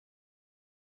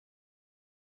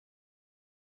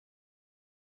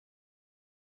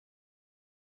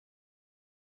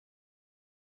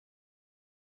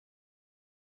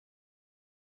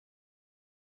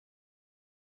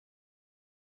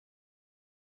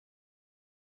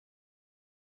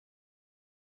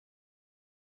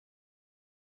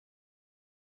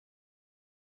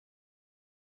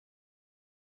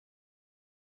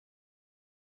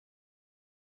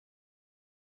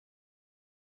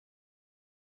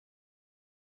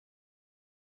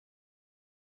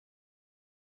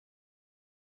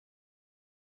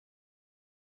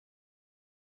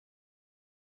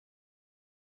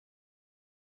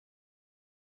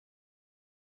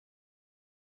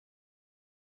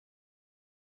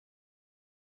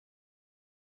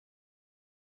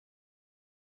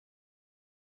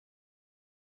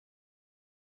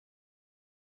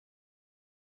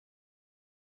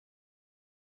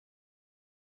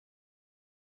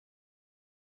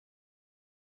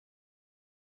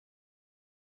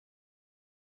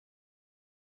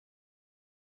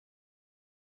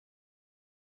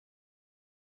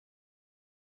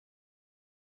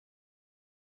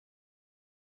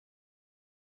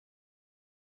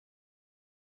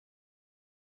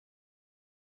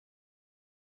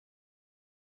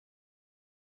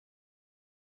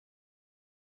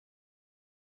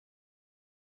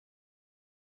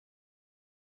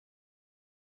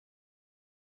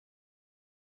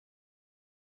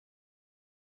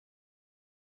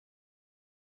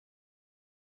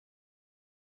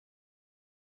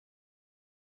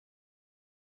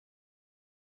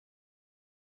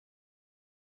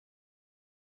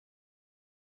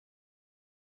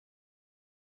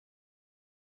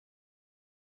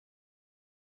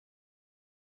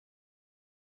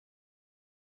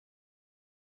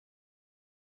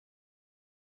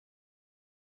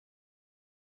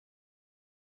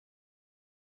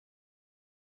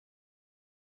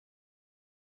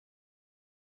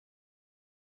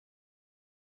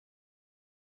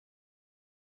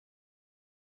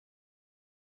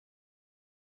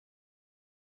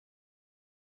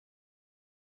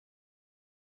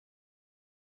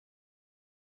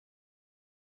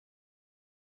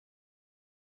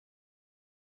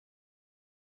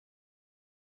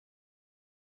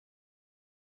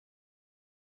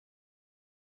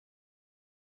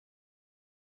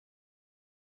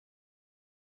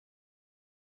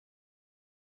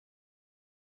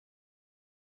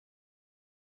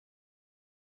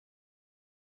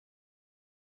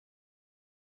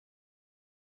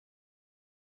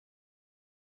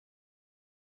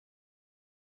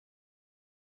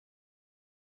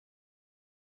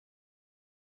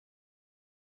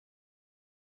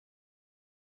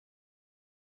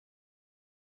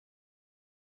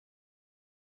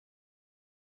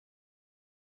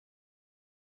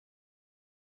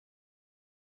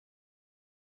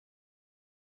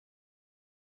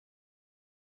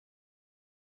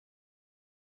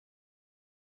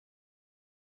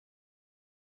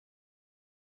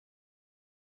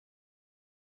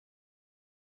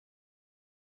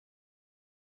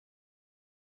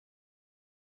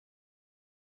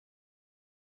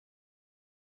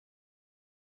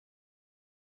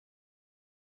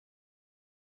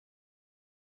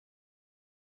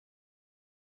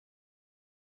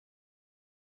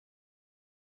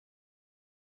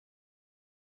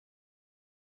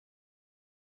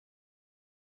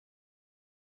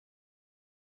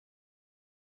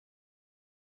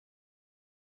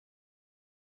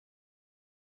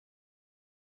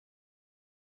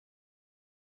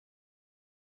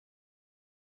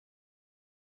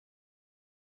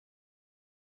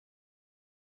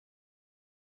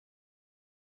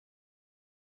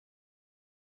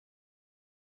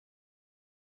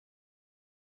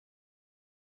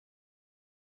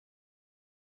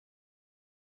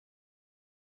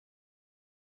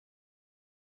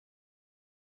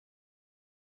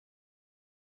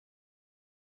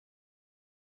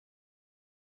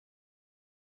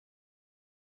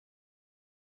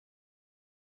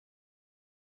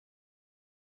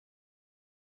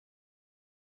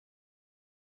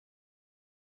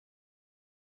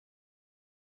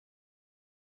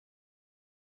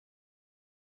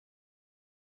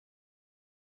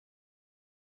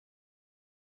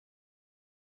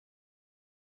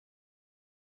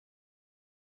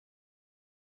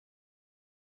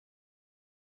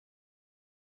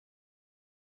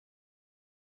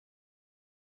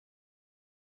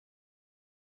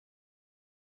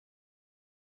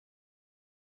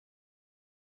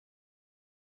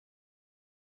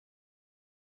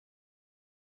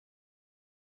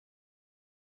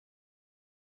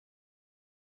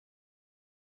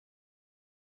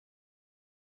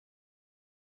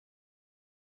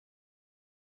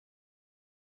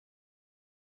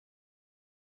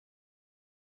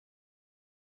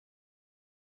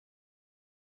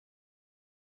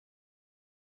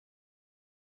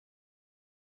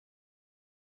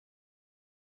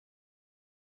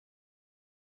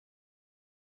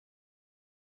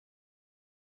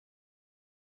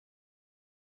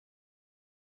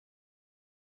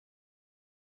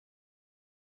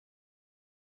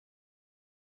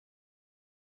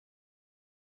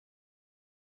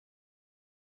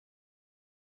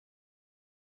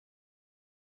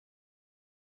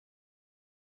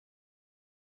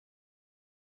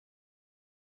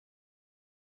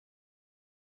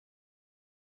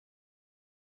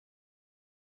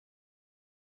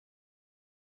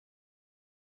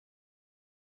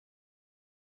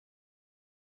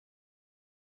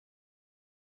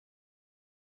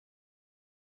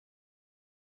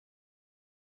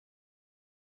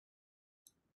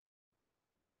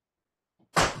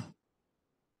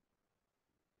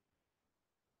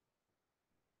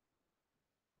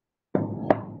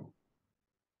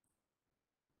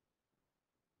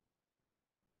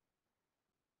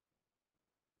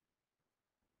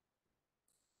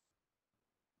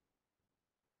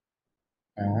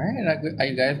 All right, are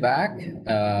you guys back?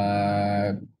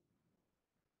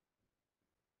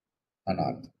 Or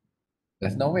not?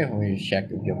 There's no way for me to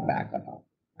check if you're back or not,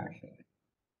 actually.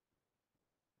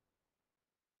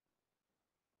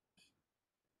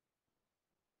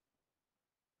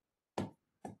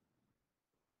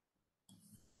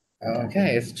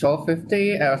 Okay, it's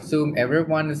 12:50. I assume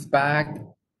everyone is back,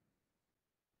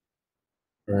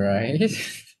 right?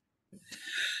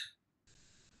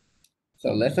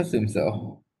 So let's assume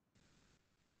so.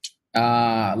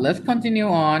 Let's continue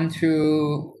on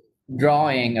to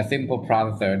drawing a simple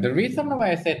processor. The reason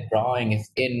why I said drawing is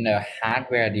in the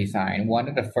hardware design, one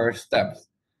of the first steps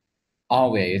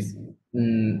always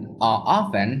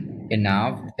often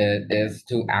enough is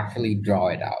to actually draw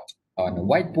it out on a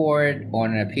whiteboard,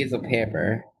 on a piece of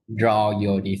paper. Draw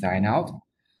your design out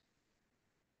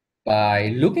by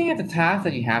looking at the task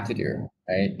that you have to do,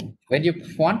 right? When you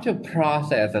want to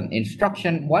process an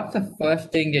instruction, what's the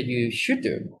first thing that you should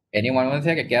do? Anyone want to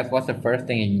take a guess? What's the first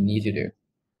thing that you need to do?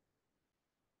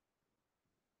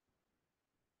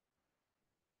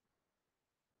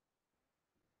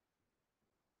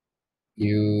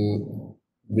 You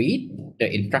read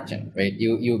the instruction, right?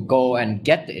 You go and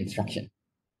get the instruction.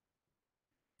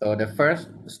 So the first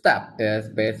step is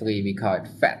basically we call it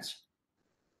fetch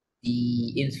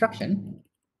the instruction.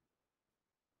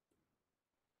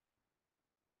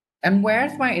 And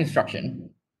where's my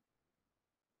instruction?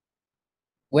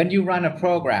 When you run a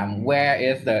program, where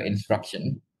is the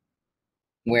instruction?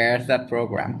 Where's that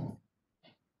program?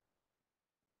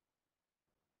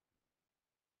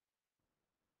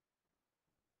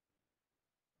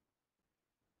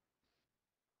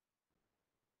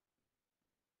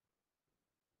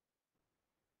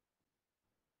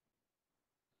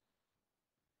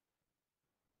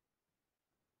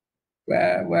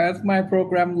 Where's my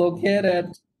program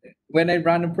located? When I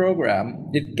run a program,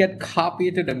 it get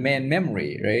copied to the main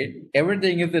memory, right?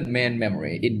 Everything is in main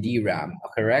memory in DRAM,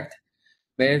 correct?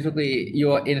 Basically,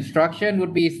 your instruction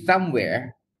would be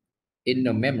somewhere in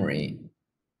the memory.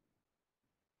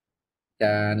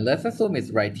 Then let's assume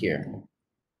it's right here.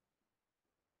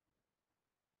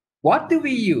 What do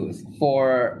we use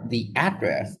for the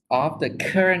address of the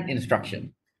current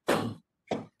instruction?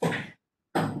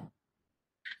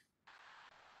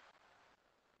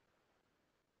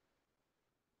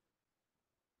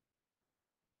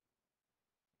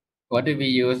 What do we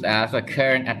use as a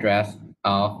current address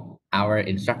of our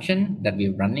instruction that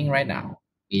we're running right now?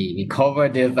 We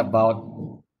covered this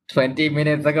about 20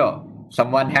 minutes ago.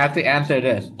 Someone has to answer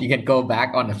this. You can go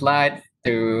back on the slide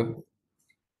to,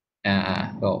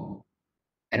 well,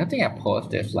 I don't think I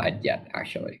posted this slide yet,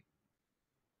 actually.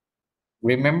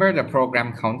 Remember the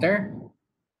program counter?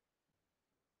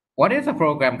 What is a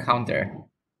program counter?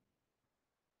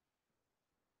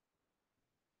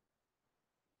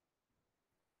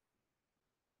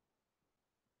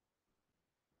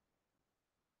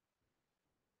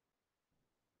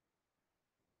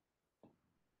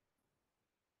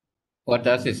 What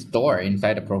does it store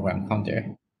inside the program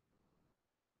counter?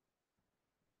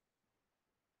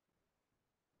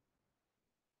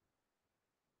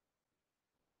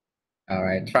 All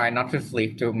right, try not to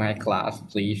sleep through my class,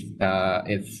 please.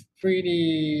 It's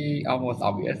pretty almost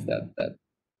obvious that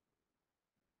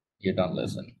you don't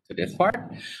listen to this part.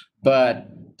 But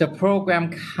the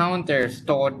program counter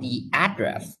stored the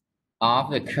address of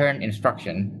the current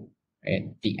instruction,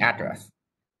 right? The address.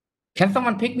 Can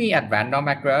someone pick me a random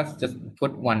address? Just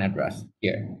put one address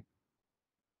here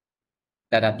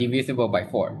that are divisible by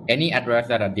 4. Any address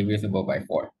that are divisible by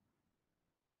 4.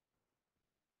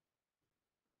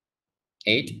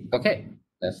 8. Okay,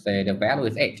 let's say the value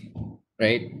is 8,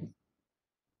 right?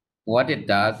 What it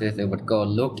does is it would go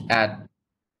look at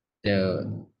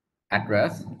the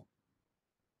address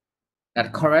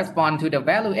that correspond to the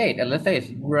value 8, and let's say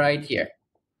it's right here.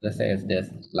 Let's say it's this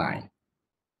line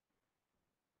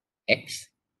X.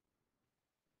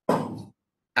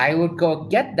 I would go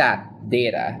get that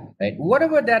data, right?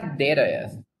 Whatever that data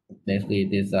is. Basically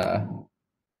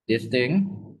this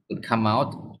thing would come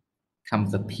out,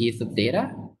 comes a piece of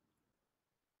data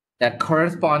that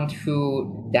correspond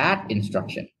to that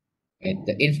instruction. Right?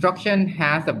 The instruction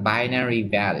has a binary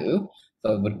value,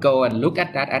 so it would go and look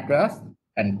at that address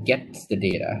and gets the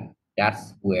data.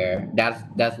 That's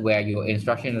where your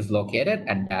instruction is located,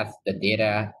 and that's the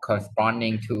data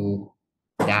corresponding to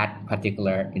that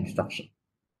particular instruction.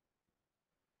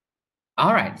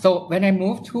 All right, so when I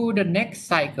move to the next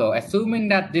cycle, assuming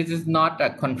that this is not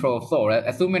a control flow, right?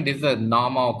 Assuming this is a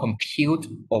normal compute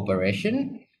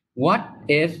operation, what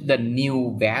is the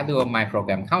new value of my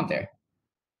program counter?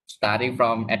 Starting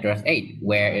from address 8,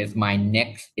 where is my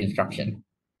next instruction?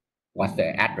 What's the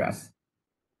address?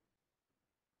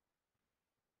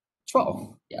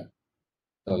 12. Yeah.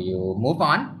 So you move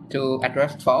on to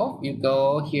address 12. You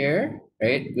go here,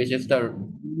 right? Which is the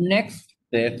next,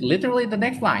 literally the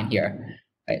next line here.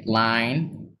 Right?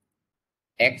 Line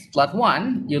x plus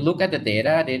 1. You look at the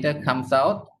data comes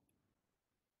out,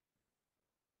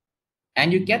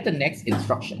 and you get the next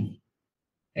instruction.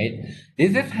 Right?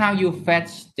 This is how you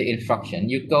fetch the instruction.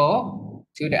 You go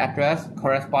to the address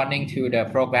corresponding to the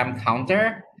program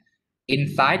counter.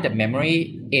 Inside the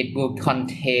memory, it will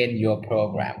contain your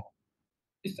program.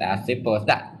 It's as simple as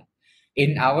that.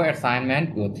 In our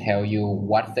assignment, we'll tell you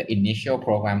what's the initial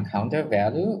program counter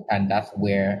value, and that's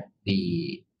where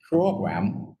the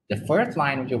program, the first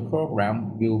line of your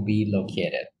program will be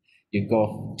located. You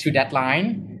go to that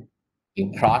line,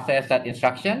 you process that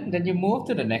instruction, then you move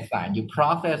to the next line. You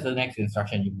process the next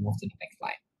instruction, you move to the next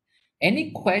line.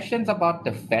 Any questions about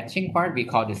the fetching part? We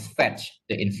call this fetch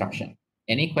the instruction.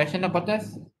 Any question about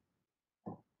this?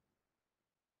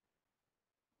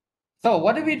 So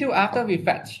what do we do after we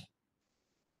fetch?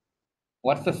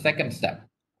 What's the second step?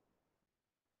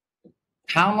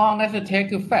 How long does it take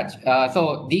to fetch?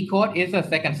 So decode is the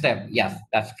second step. Yes,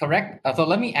 that's correct. So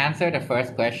let me answer the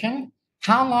first question.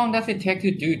 How long does it take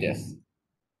to do this?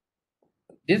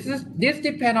 This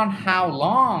depends on how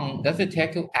long does it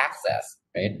take to access,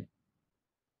 right?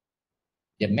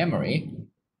 The memory,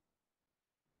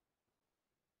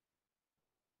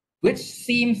 which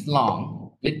seems long.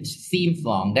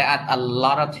 There are a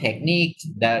lot of techniques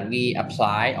that we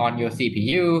apply on your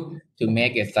CPU to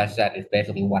make it such that it's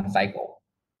basically one cycle.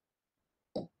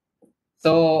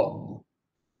 So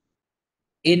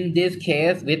in this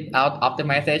case, without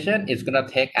optimization, it's going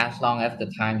to take as long as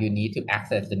the time you need to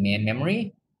access the main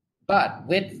memory. But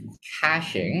with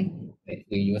caching,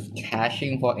 we use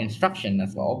caching for instruction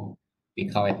as well. We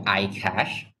call it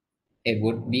iCache. It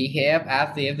would behave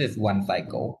as if it's one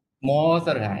cycle. Most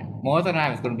of the time. Most of the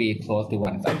time, it's going to be close to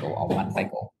one cycle or one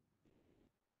cycle.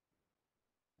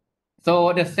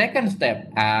 So the second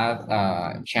step, as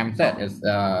Cham said, is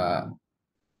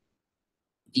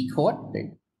decode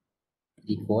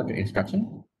the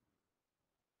instruction.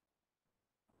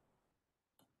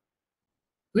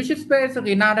 Which is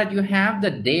basically now that you have the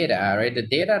data, right? The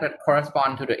data that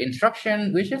correspond to the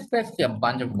instruction, which is basically a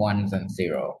bunch of ones and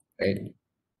zero, right?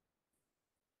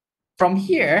 From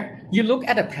here, you look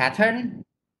at the pattern,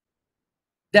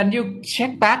 then you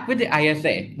check back with the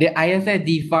ISA. The ISA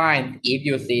defines if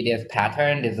you see this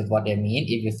pattern, this is what they mean.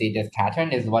 If you see this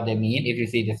pattern, this is what they mean. If you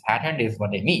see this pattern, this is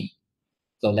what they mean.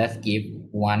 So let's give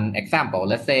one example.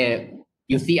 Let's say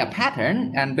you see a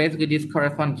pattern, and basically this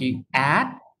corresponds to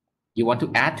add. You want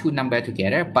to add two numbers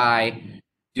together by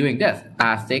doing this.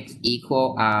 R6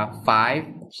 equal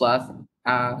R5 plus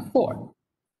R4.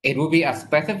 It will be a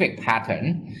specific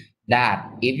pattern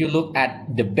that if you look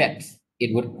at the bits,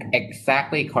 it would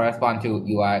exactly correspond to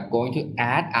you are going to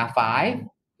add R5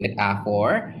 with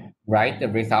R4, write the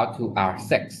result to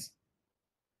R6.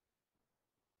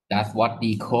 That's what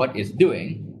the code is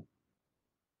doing.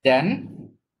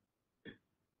 Then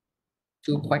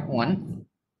 2.1,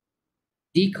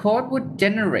 the code would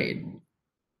generate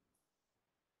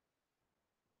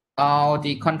all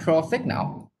the control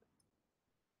signal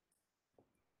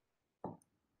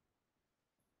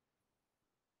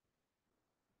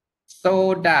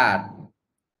so that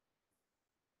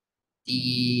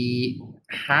the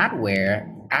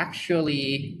hardware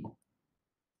actually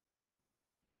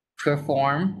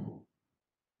perform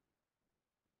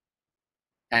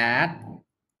at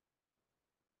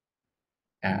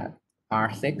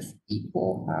R6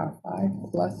 equal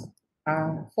R5 plus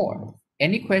R4.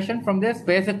 Any question from this?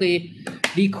 Basically,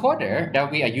 decoder, that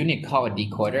will be a unit called a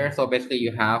decoder. So basically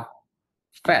you have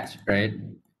fetch, right?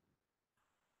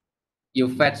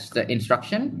 You fetch the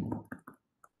instruction.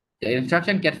 The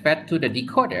instruction gets fed to the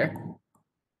decoder.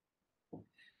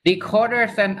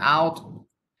 Decoder send out.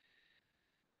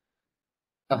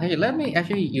 Okay, let me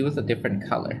actually use a different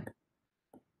color.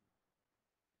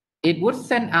 It would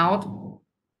send out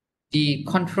the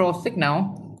control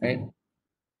signal, right,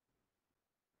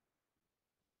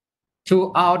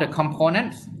 to all the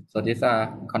components. So these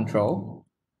are control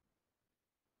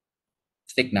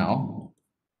signal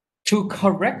to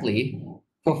correctly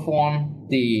perform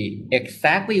the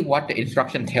exactly what the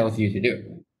instruction tells you to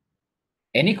do.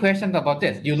 Any questions about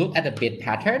this? You look at the bit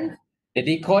pattern. The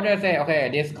decoder say, okay,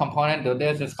 this component do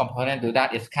this component do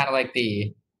that. It's kind of like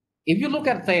if you look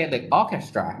at say the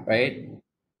orchestra, right?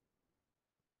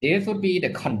 This would be the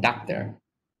conductor.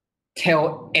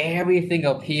 Tell every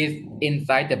single piece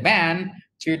inside the band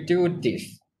to do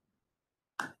this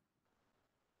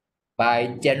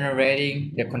by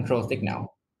generating the control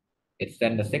signal. It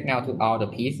sends the signal to all the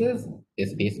pieces.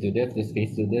 This piece do this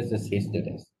piece do this piece do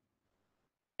this.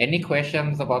 Any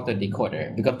questions about the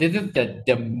decoder? Because this is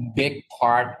the big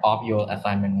part of your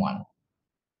assignment one.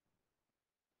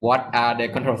 What are the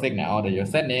control signals that you're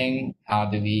sending? How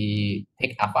do we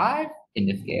pick R5 in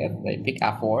this case? Like pick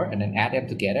R4 and then add them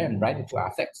together and write it to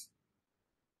R6.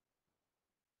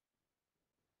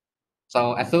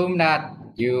 So assume that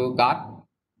you got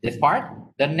this part.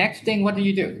 The next thing, what do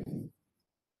you do?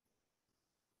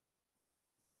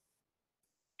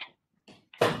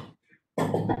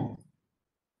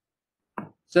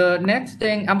 So next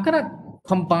thing, I'm gonna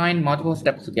combine multiple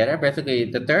steps together. Basically,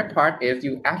 the third part is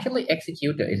you actually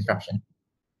execute the instruction,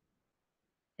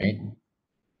 right?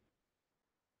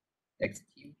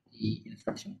 Execute the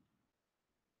instruction.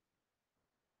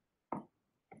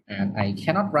 And I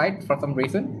cannot write for some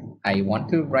reason. I want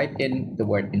to write in the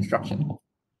word instruction.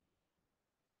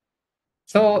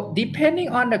 So depending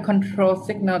on the control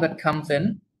signal that comes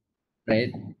in,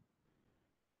 right?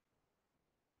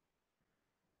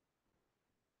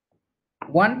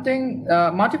 One thing,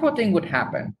 multiple things would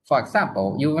happen. For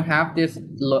example, you have this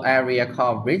area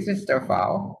called register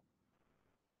file,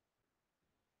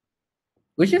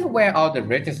 which is where all the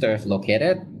registers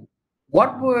located.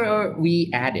 What were we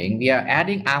adding? We are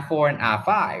adding R4 and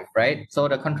R5, right? So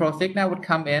the control signal would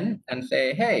come in and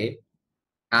say, hey,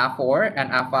 R4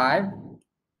 and R5,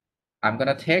 I'm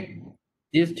gonna take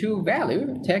these two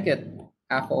values, take it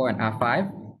R4 and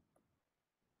R5,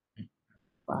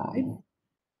 5.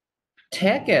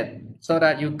 Take it so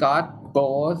that you got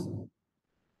both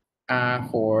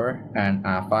R4 and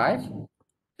R5.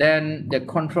 Then the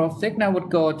control signal would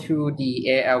go to the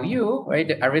ALU, right,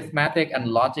 the arithmetic and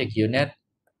logic unit,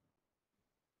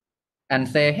 and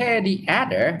say, hey, the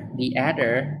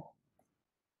adder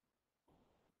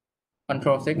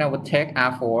control signal would take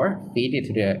R4, feed it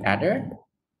to the adder,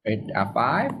 right,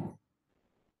 R5,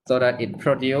 so that it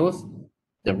produce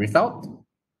the result.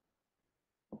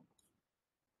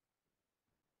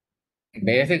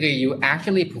 Basically, you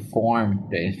actually perform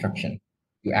the instruction.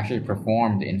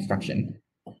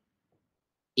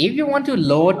 If you want to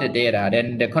load the data,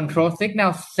 then the control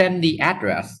signal send the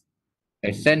address.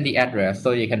 They send the address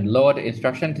so you can load the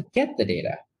instruction to get the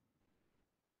data,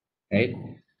 right?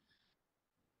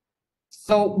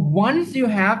 So once you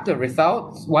have the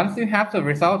results,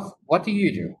 what do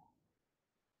you do?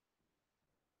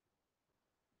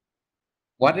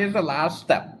 What is the last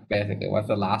step? Basically, what's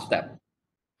the last step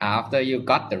after you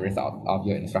got the result of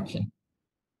your instruction?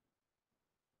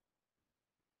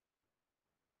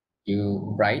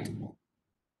 You write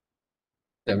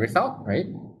the result, right?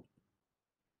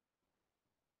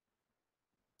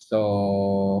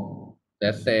 So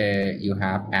let's say you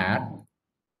have add.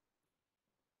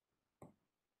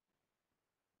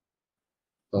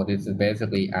 So this is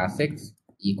basically R6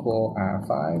 equal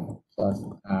R5 plus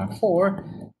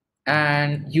R4.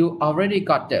 And you already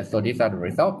got this. So these are the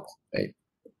results, right?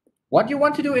 What you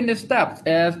want to do in this step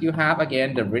is you have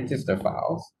again the register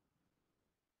files,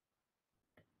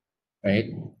 right?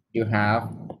 You have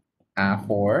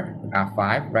R4,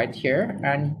 R5 right here.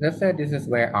 And let's say this is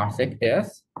where R6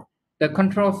 is. The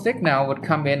control signal would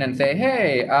come in and say,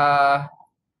 hey,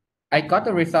 I got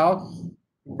the results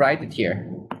right here.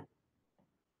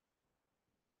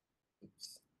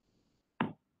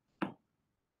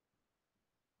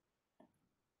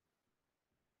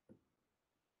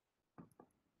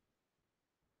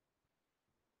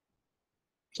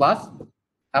 Plus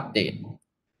update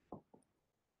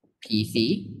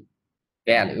PC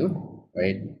value,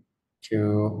 right,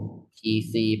 to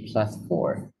PC plus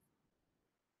 4.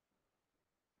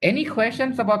 Any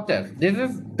questions about this? This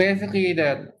is basically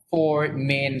the 4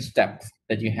 main steps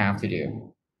that you have to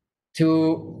do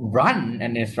to run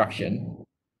an instruction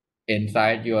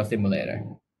inside your simulator.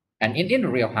 And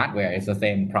in real hardware, it's the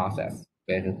same process,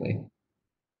 basically.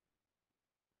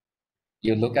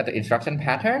 You look at the instruction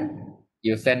pattern,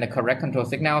 you send the correct control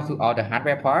signal to all the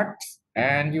hardware parts,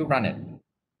 and you run it.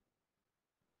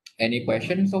 Any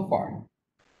questions so far?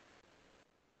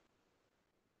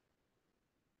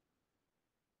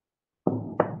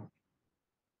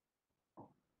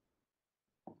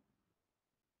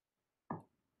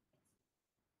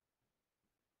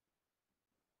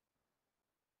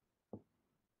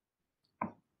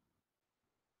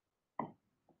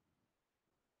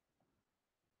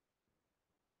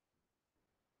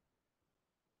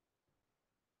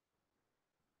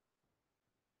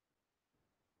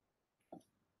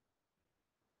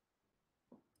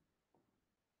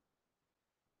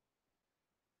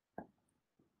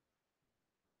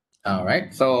 All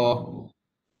right, so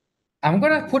I'm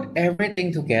gonna put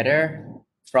everything together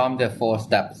from the 4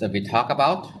 steps that we talk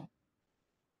about.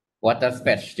 What does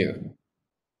fetch do?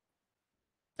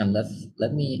 And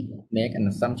let me make an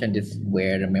assumption this is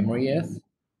where the memory is.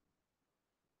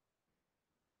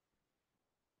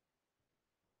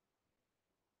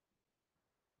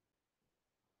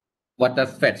 What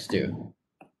does fetch do?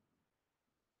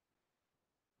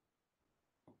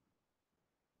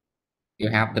 You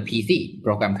have the PC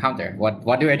program counter.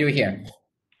 What do I do here?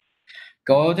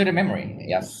 Go to the memory.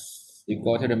 Yes, you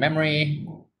go to the memory,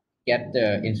 get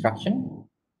the instruction.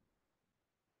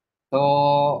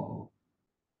 So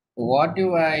what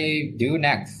do I do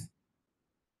next?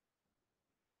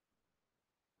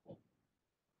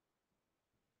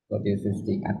 So this is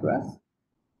the address.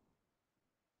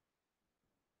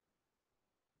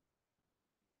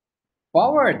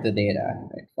 Forward the data.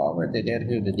 Right? Forward the data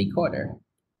to the decoder.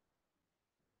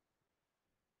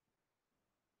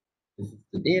 This is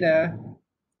the data.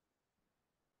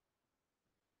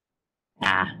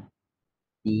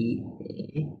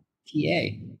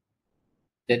 D-A-T-A.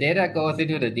 The data goes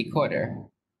into the decoder.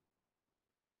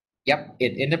 Yep,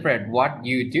 it interprets what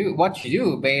you do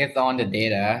based on the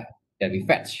data that we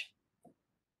fetch.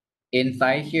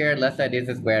 Inside here, let's say this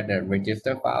is where the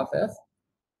register files is,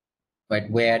 right?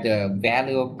 Where the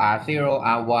value of R0,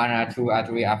 R1, R2,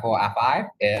 R3, R4, R5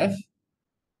 is.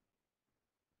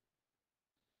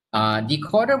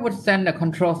 Decoder would send a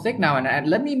control signal, and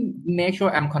let me make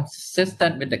sure I'm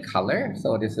consistent with the color.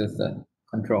 So this is the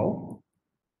control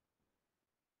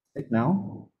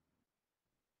signal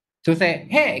to say,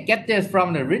 hey, get this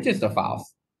from the register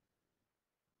files.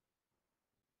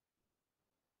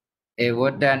 It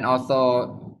would then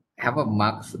also have a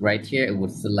mux right here. It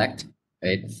would select,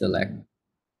 right? Select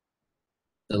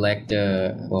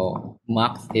the, well,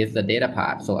 mux is the data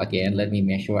part. So again, let me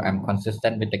make sure I'm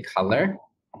consistent with the color.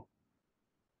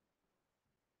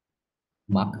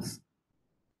 Mux.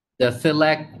 The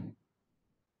select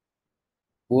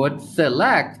would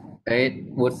select, right?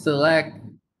 Would select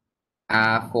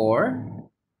R4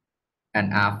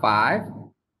 and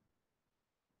R5,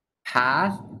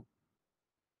 pass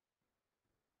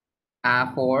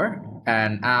R4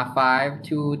 and R5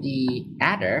 to the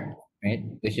adder, right?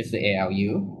 Which is the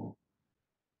ALU.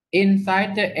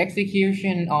 Inside the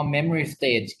execution or memory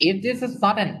stage, if this is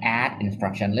not an add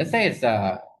instruction, let's say it's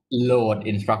a load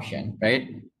instruction, right?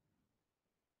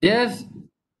 This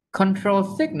control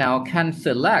signal can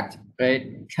select,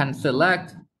 right? Can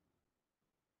select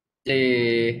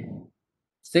the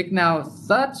signal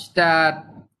such that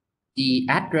the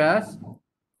address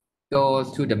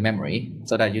goes to the memory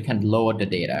so that you can load the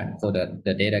data, so that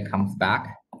the data comes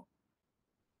back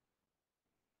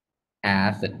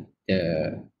as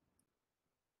the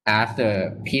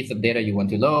piece of data you want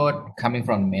to load coming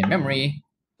from main memory.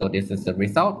 So this is the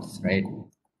results, right?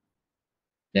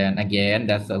 Then again,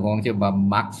 that's going to be a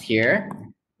mux here,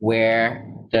 where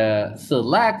the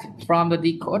select from the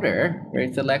decoder,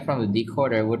 right? Select from the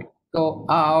decoder would go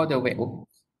all the way.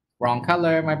 Oops, wrong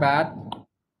color, my bad.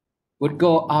 Would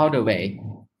go all the way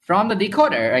from the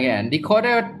decoder again.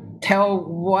 Decoder tell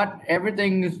what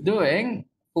everything is doing.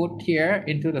 Put here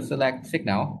into the select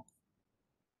signal,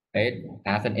 right?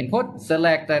 As an input,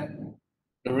 select that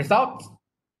the results.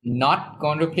 Not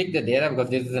going to pick the data because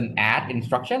this is an add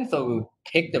instruction. So we'll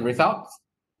take the results.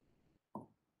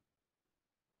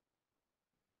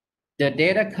 The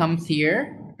data comes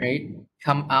here, right?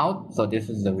 Come out. So this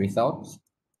is the results.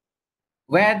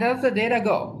 Where does the data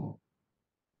go?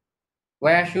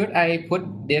 Where should I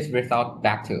put this result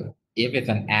back to if it's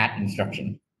an add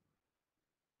instruction?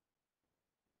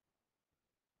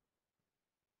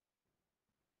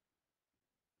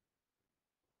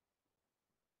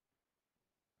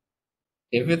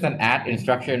 If it's an add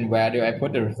instruction, where do I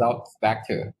put the results back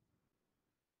to?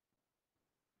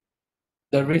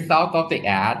 The result of the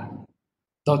add.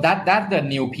 So that's the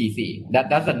new PC.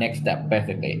 That's the next step,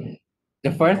 basically.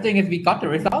 The first thing is we got the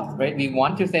results, right? We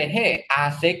want to say, hey,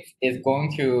 R6 is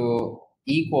going to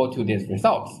equal to these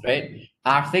results, right?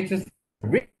 R6 is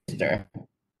register.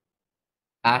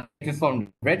 R6 is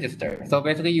from register. So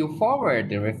basically you forward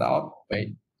the result, right?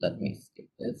 Let me skip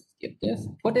this,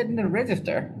 put it in the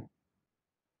register.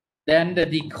 Then the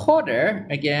decoder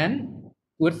again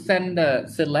would send the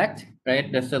select,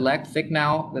 right? The select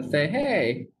signal that say,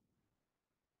 hey,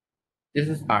 this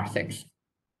is R6.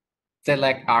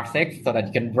 Select R6 so that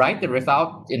you can write the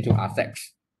result into R6.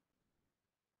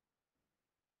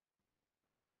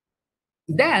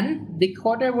 Then the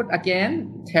decoder would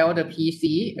again tell the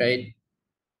PC, right?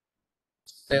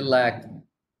 Select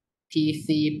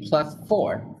PC plus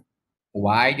 4.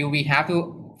 Why do we have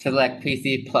to select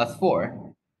PC plus 4?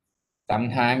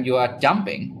 Sometimes you are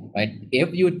jumping. right?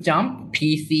 If you jump,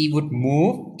 PC would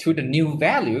move to the new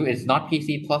value. It's not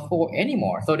PC plus 4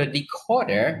 anymore. So the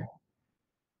decoder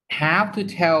have to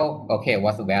tell, okay,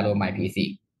 what's the value of my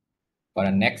PC for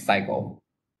the next cycle.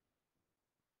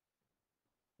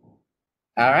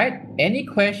 All right. Any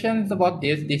questions about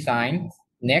this design?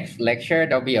 Next lecture,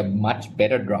 there'll be a much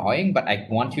better drawing, but I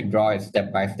want to draw it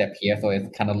step by step here, so it's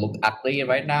kind of look ugly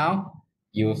right now.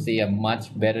 You'll see a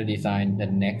much better design the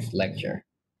next lecture.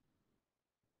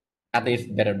 At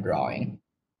least better drawing.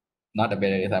 Not a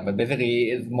better design, but basically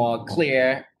it's more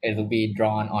clear. It will be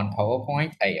drawn on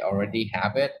PowerPoint. I already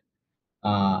have it.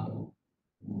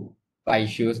 I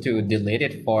choose to delete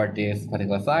it for this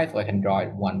particular slide, so I can draw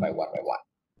it one by one by one.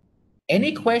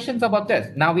 Any questions about this?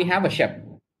 Now we have a ship.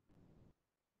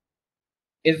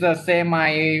 It's a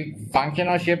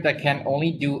semi-functional ship that can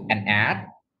only do an add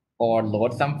or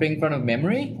load something from the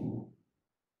memory.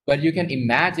 But you can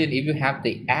imagine if you have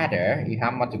the adder, you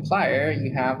have multiplier,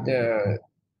 you have the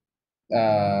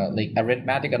like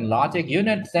arithmetic and logic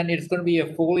units, then it's going to be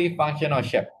a fully functional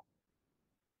ship.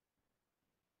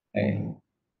 Okay.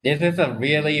 This is a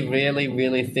really, really,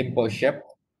 really simple ship,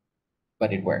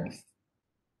 but it works.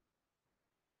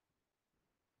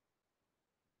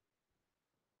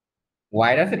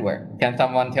 Why does it work? Can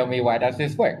someone tell me why does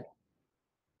this work?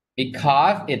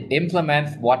 Because it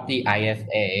implements what the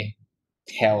ISA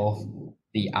tells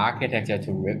the architecture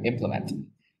to implement.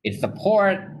 It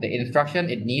supports the instruction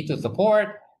it needs to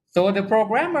support. So the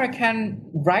programmer can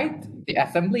write the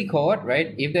assembly code,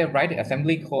 right? If they write the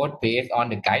assembly code based on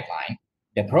the guideline,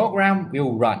 the program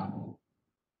will run.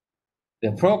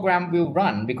 The program will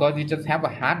run because you just have a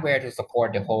hardware to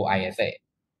support the whole ISA,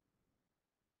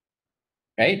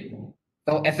 right?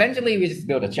 So essentially, we just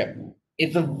build a chip.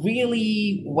 It's a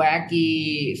really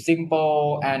wacky,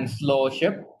 simple, and slow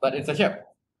chip, but it's a chip.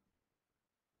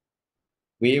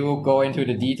 We will go into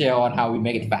the detail on how we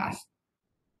make it fast.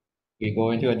 We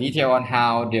go into a detail on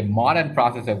how the modern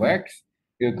processor works.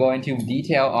 We'll go into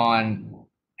detail on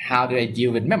how do I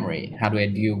deal with memory? How do I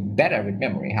deal better with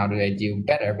memory? How do I deal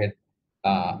better with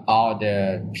all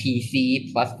the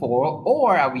PC plus 4?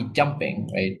 Or are we jumping,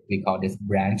 right? We call this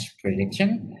branch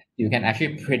prediction. You can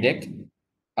actually predict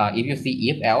if you see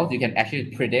if else, you can actually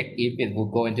predict if it will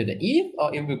go into the if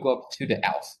or it will go to the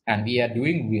else. And we are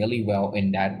doing really well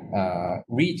in that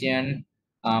region.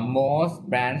 Most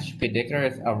branch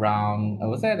predictors around, I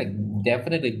would say, like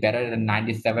definitely better than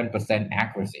 97%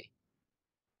 accuracy.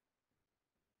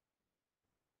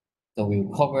 So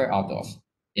we'll cover all those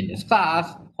in this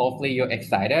class. Hopefully you're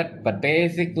excited. But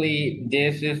basically,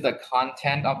 this is the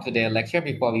content of today's lecture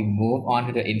before we move on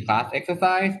to the in-class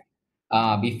exercise.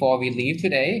 Before we leave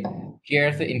today,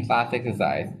 here's the in-class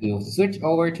exercise. We'll switch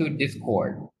over to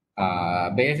Discord.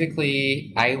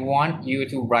 Basically, I want you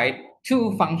to write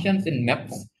two functions in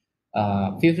MIPS.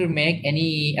 Feel free to make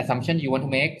any assumption you want to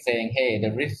make, saying, hey,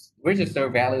 the register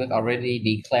value is already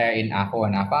declared in R4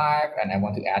 and R5, and I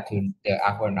want to add to the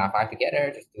R4 and R5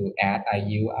 together just to add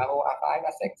IU, R4, R5,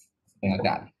 R6, something like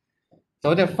that.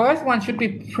 So the first one should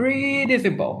be pretty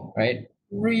simple, right?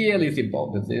 Really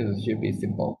simple. This should be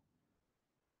simple.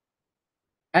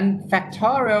 And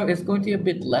factorial is going to be a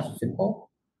bit less simple,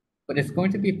 but it's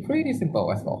going to be pretty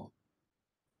simple as well.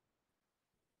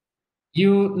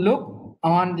 You look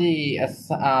on the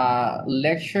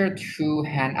lecture 2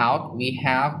 handout, we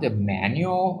have the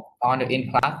manual on the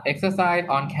in-class exercise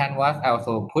on Canvas. I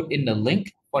also put in the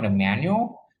link for the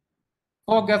manual.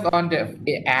 Focus on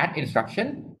the add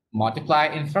instruction, multiply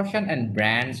instruction, and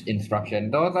branch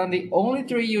instruction. Those are the only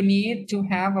three you need to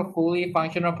have a fully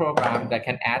functional program that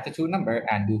can add the two numbers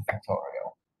and do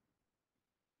factorial.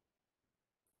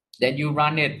 Then you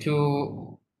run it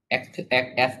to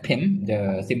SPIM,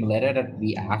 the simulator that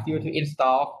we asked you to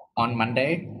install on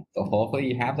Monday. So hopefully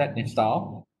you have that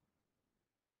installed.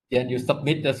 Then you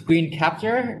submit the screen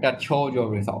capture that shows your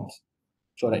results,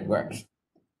 so that it works.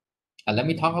 And let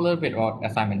me talk a little bit about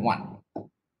assignment 1.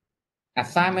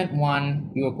 Assignment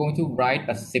 1, you are going to write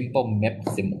a simple MIP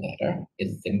simulator.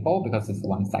 It's simple because it's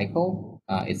one cycle.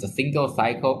 It's a single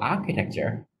cycle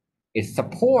architecture. It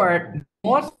supports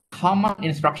most common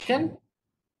instruction,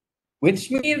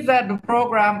 which means that the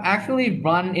program actually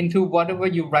run into whatever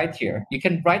you write here. You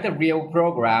can write a real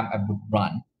program and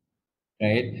run,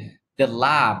 right? The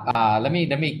lab, let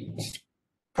me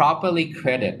properly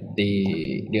credit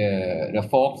the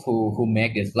folks who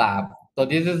make this lab. So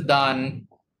this is done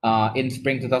in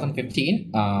spring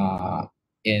 2015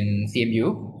 in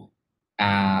CMU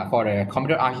for the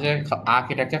computer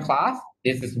architecture class.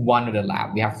 This is one of the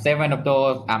lab. We have 7 of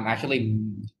those. I'm actually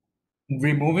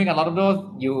removing a lot of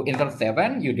those. You instead of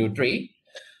 7, you do 3.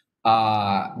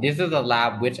 This is a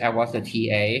lab which I was the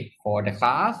TA for the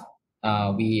class.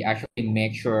 We actually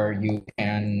make sure you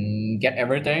can get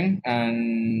everything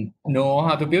and know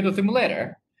how to build a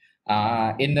simulator.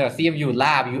 In the CMU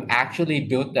lab, you actually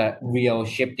build the real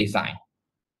ship design.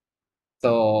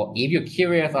 So if you're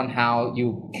curious on how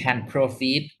you can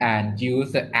proceed and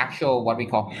use the actual what we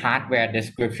call hardware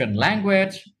description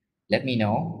language, let me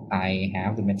know. I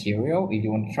have the material. If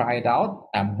you want to try it out,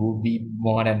 I will be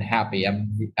more than happy. I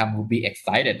will be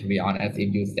excited, to be honest,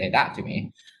 if you say that to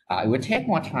me. It would take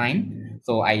more time,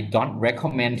 so I don't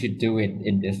recommend to do it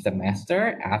in this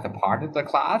semester as a part of the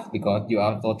class because you're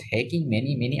also taking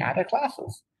many other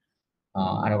classes.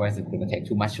 Otherwise, it's going to take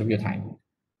too much of your time.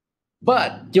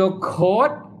 But your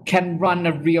code can run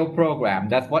a real program.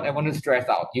 That's what I want to stress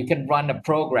out. You can run a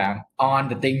program on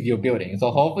the things you're building. So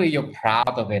hopefully you're proud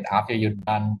of it after you've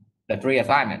done the 3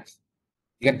 assignments.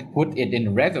 You can put it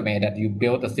in resume that you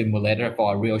built a simulator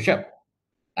for a real ship.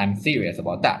 I'm serious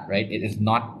about that, right? It's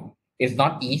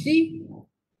not easy,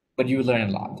 but you learn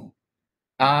a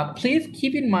lot. Please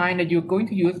keep in mind that you're going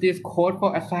to use this code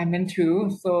for assignment 2.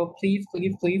 So please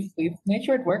make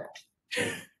sure it works.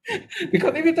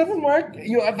 Because if it doesn't work,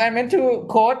 your assignment 2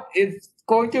 code is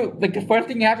going to, like, the first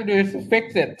thing you have to do is to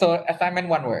fix it. So assignment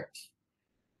 1 works.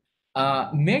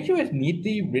 Make sure it's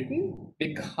neatly written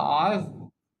because,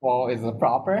 well, it's a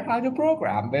proper how to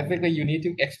program. Basically, you need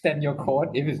to extend your code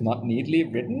if it's not neatly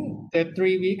written. The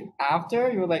 3 weeks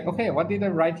after, you're like, okay, what did I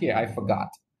write here? I forgot.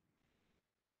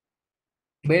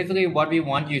 Basically, what we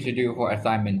want you to do for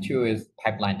assignment 2 is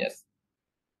pipeline this.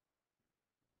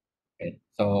 Okay.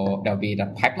 So there'll be the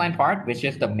pipeline part, which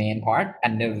is the main part,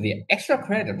 and there's the extra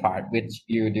credit part, which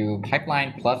you do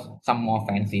pipeline plus some more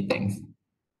fancy things.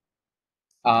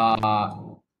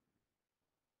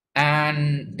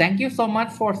 And thank you so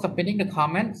much for submitting the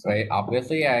comments. Right?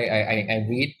 Obviously, I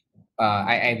read.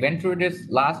 I went through this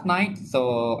last night,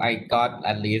 so I got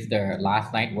at least the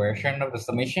last night version of the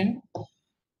submission.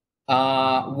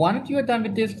 Once you're done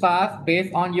with this class,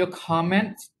 based on your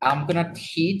comments, I'm gonna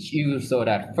teach you so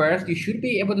that first you should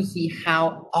be able to see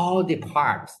how all the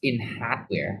parts in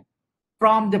hardware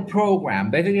from the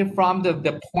program, basically from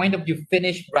the point of you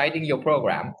finish writing your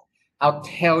program, I'll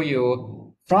tell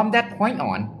you from that point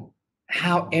on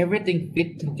how everything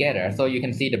fit together so you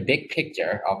can see the big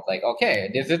picture of, like, okay,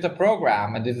 this is the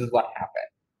program and this is what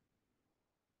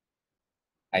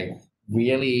happened.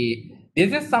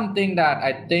 This is something that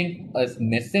I think is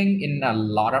missing in a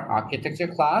lot of architecture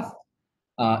class.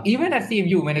 Even at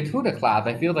CMU, when I took the class,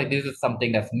 I feel like this is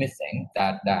something that's missing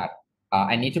that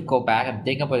I need to go back and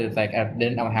think about it. It's like,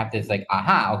 then I'll have this, like,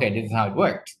 aha, okay, this is how it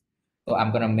works. So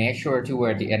I'm gonna make sure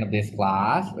toward the end of this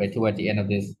class, right, toward the end of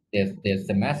this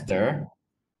semester,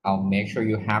 I'll make sure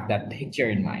you have that picture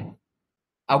in mind.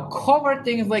 I'll cover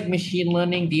things like machine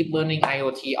learning, deep learning,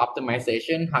 IoT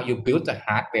optimization, how you build the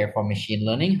hardware for machine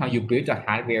learning, how you build the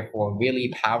hardware for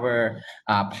really power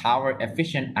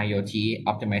efficient IoT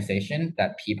optimization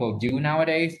that people do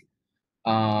nowadays.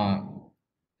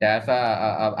 There's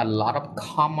a lot of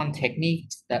common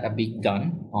techniques that are being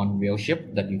done on real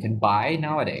ship that you can buy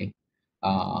nowadays.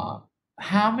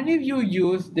 How many of you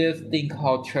use this thing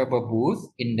called turbo boost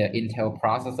in the Intel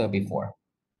processor before?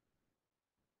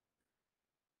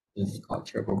 This is called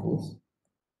turbo boost.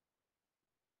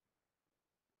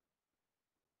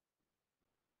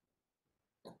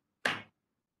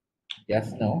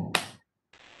 Yes, no?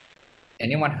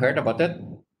 Anyone heard about it?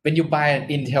 When you buy an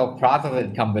Intel processor,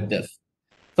 it comes with this.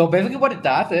 So basically what it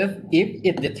does is, if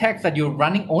it detects that you're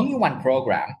running only one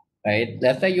program, right?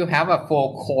 Let's say you have a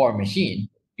 4-core machine.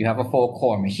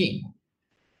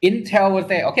 Intel will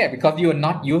say, okay, because you're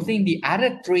not using the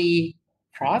other 3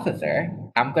 processor,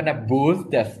 I'm gonna boost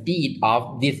the speed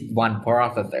of this one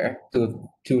processor to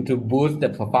boost the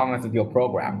performance of your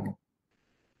program.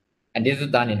 And this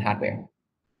is done in hardware.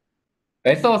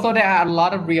 Right, so there are a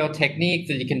lot of real techniques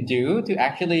that you can do to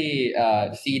actually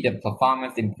see the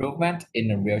performance improvement in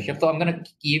the real ship. So I'm going to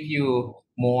give you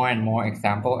more and more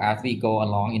example as we go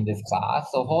along in this class.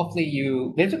 So hopefully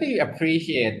you basically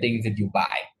appreciate things that you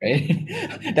buy, right?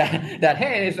 that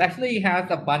hey, it actually has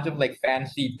a bunch of, like,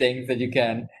 fancy things that you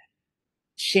can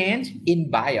change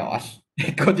in BIOS.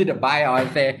 Go to the BIOS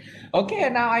and say, okay,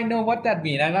 now I know what that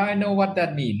means, and now I know what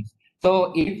that means.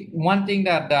 So if one thing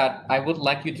that I would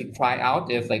like you to try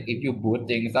out is, like, if you boot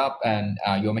things up and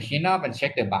your machine up and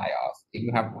check the BIOS. If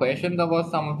you have questions about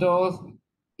some of those,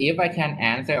 if I can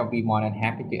answer, I'll be more than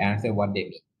happy to answer what they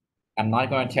mean. I'm not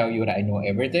going to tell you that I know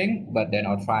everything, but then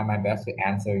I'll try my best to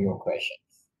answer your questions.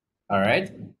 All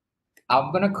right.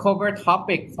 I'm going to cover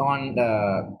topics on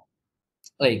the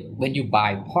like when you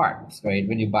buy parts, right?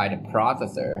 When you buy the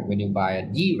processor, when you buy a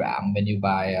DRAM, when you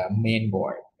buy a main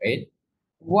board, right?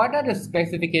 What does the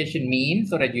specification mean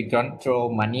so that you don't throw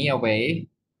money away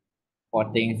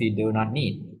for things you do not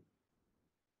need?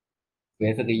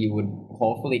 Basically, you would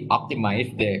hopefully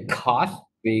optimize the cost,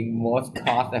 being most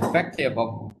cost effective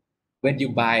of when you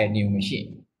buy a new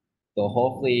machine. So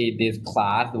hopefully this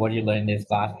class, what you learn in this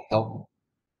class, help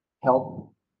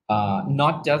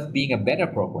not just being a better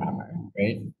programmer,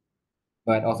 right?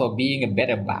 But also being a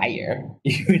better buyer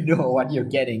if you know what you're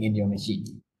getting in your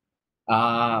machine.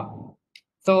 Uh,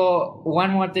 so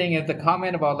one more thing is the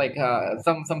comment about like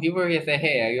some people here say,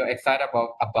 hey, are you excited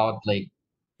about like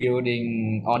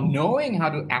building or knowing how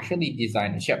to actually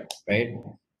design a chip, right?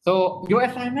 So your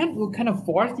assignment will kind of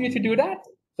force you to do that.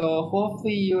 So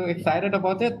hopefully you're excited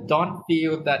about it. Don't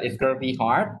feel that it's gonna be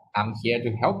hard. I'm here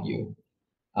to help you.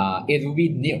 It will be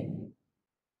new.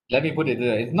 Let me put it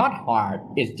this way. It's not hard.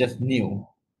 It's just new.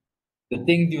 The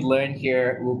things you learn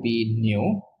here will be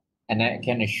new. And I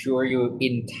can assure you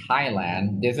in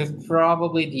Thailand, this is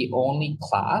probably the only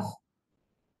class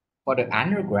for the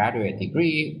undergraduate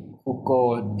degree who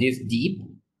go this deep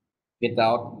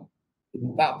without,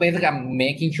 basically I'm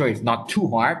making sure it's not too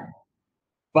hard,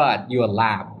 but your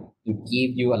lab will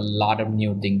give you a lot of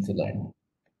new things to learn.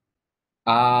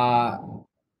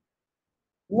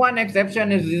 One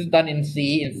exception is this is done in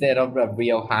C instead of the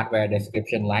real hardware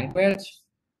description language.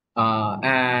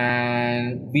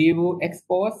 And we will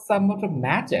expose some of the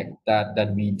magic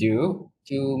that we do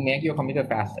to make your computer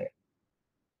faster.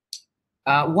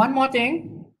 One more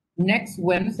thing. Next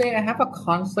Wednesday, I have a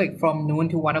conflict from noon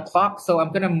to 1 o'clock. So I'm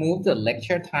going to move the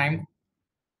lecture time.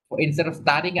 Instead of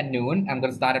starting at noon, I'm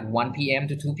going to start at 1 p.m.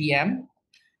 to 2 p.m.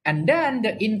 And then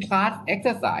the in-class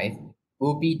exercise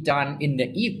will be done in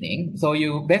the evening. So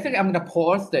you basically, I'm going to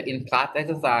post the in-class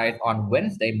exercise on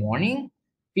Wednesday morning.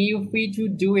 Feel free to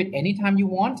do it anytime you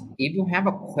want. If you have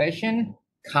a question,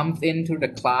 comes into the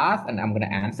class and I'm going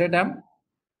to answer them.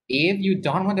 If you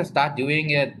don't want to start doing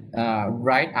it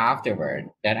right afterward,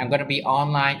 then I'm going to be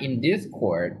online in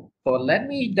Discord. So let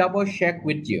me double check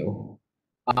with you.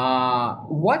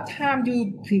 What time do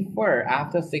you prefer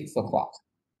after 6 o'clock?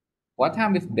 What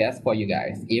time is best for you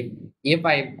guys? If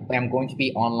I am going to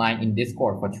be online in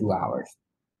Discord for 2 hours,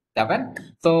 7.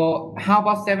 So how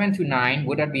about 7 to 9?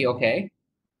 Would that be okay?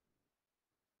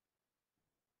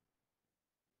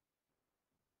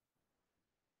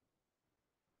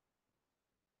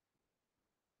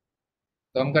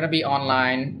 So I'm gonna be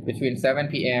online between 7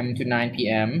 p.m. to 9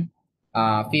 p.m.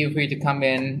 Feel free to come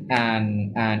in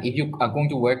and if you are going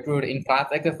to work through the in-class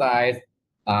exercise,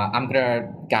 I'm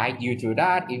gonna guide you through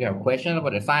that. If you have questions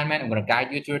about the assignment, I'm gonna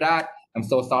guide you through that. I'm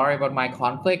so sorry about my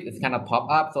conflict. It's kind of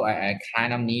pop up, so I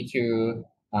kind of need to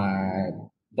uh,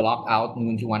 block out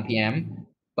noon to 1 p.m.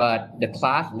 But the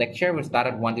class lecture will start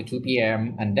at 1 to 2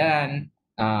 p.m. and then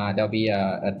there'll be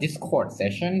a Discord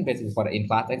session basically for the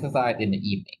in-class exercise in the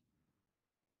evening.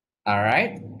 All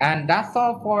right, and that's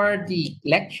all for the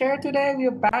lecture today.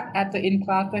 We're back at the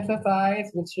in-class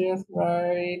exercise, which is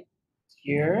right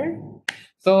here.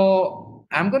 So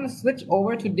I'm gonna switch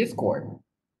over to Discord.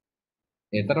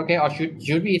 Is that okay, or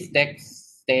should we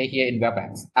stay here in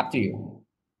WebEx? Up to you.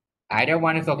 Either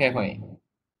one is okay for me.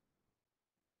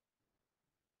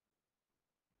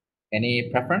 Any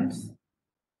preference?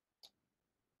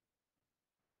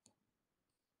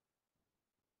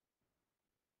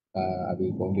 Are we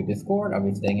going to Discord? Are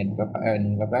we staying in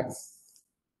WebEx?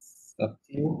 It's up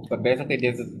to you. But basically,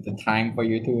 this is the time for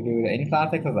you to do the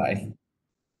in-class exercise.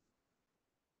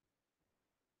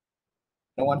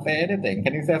 No one say anything.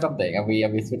 Can you say something? Are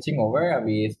we switching over? Are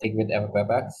we stick with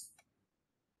WebEx?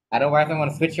 Otherwise, I'm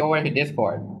gonna switch over to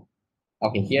Discord.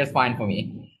 Okay, here's fine for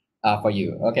me. For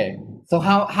you. Okay. So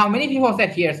how many people said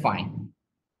here's fine?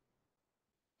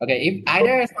 Okay, if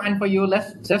either is fine for you,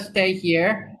 let's just stay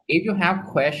here. If you have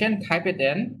question, type it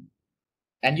in.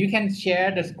 And you can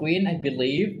share the screen, I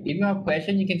believe. If you have a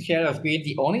question, you can share the screen.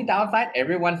 The only downside,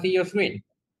 everyone see your screen.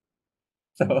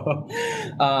 So,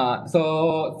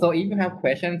 so if you have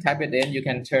questions, type it in. You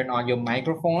can turn on your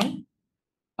microphone.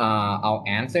 I'll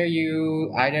answer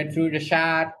you either through the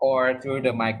chat or through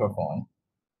the microphone.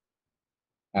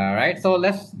 All right, so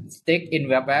let's stick in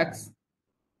WebEx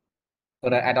so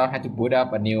that I don't have to boot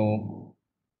up a new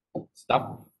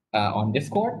stuff on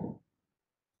Discord.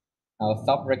 I'll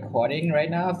stop recording right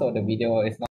now so the video is not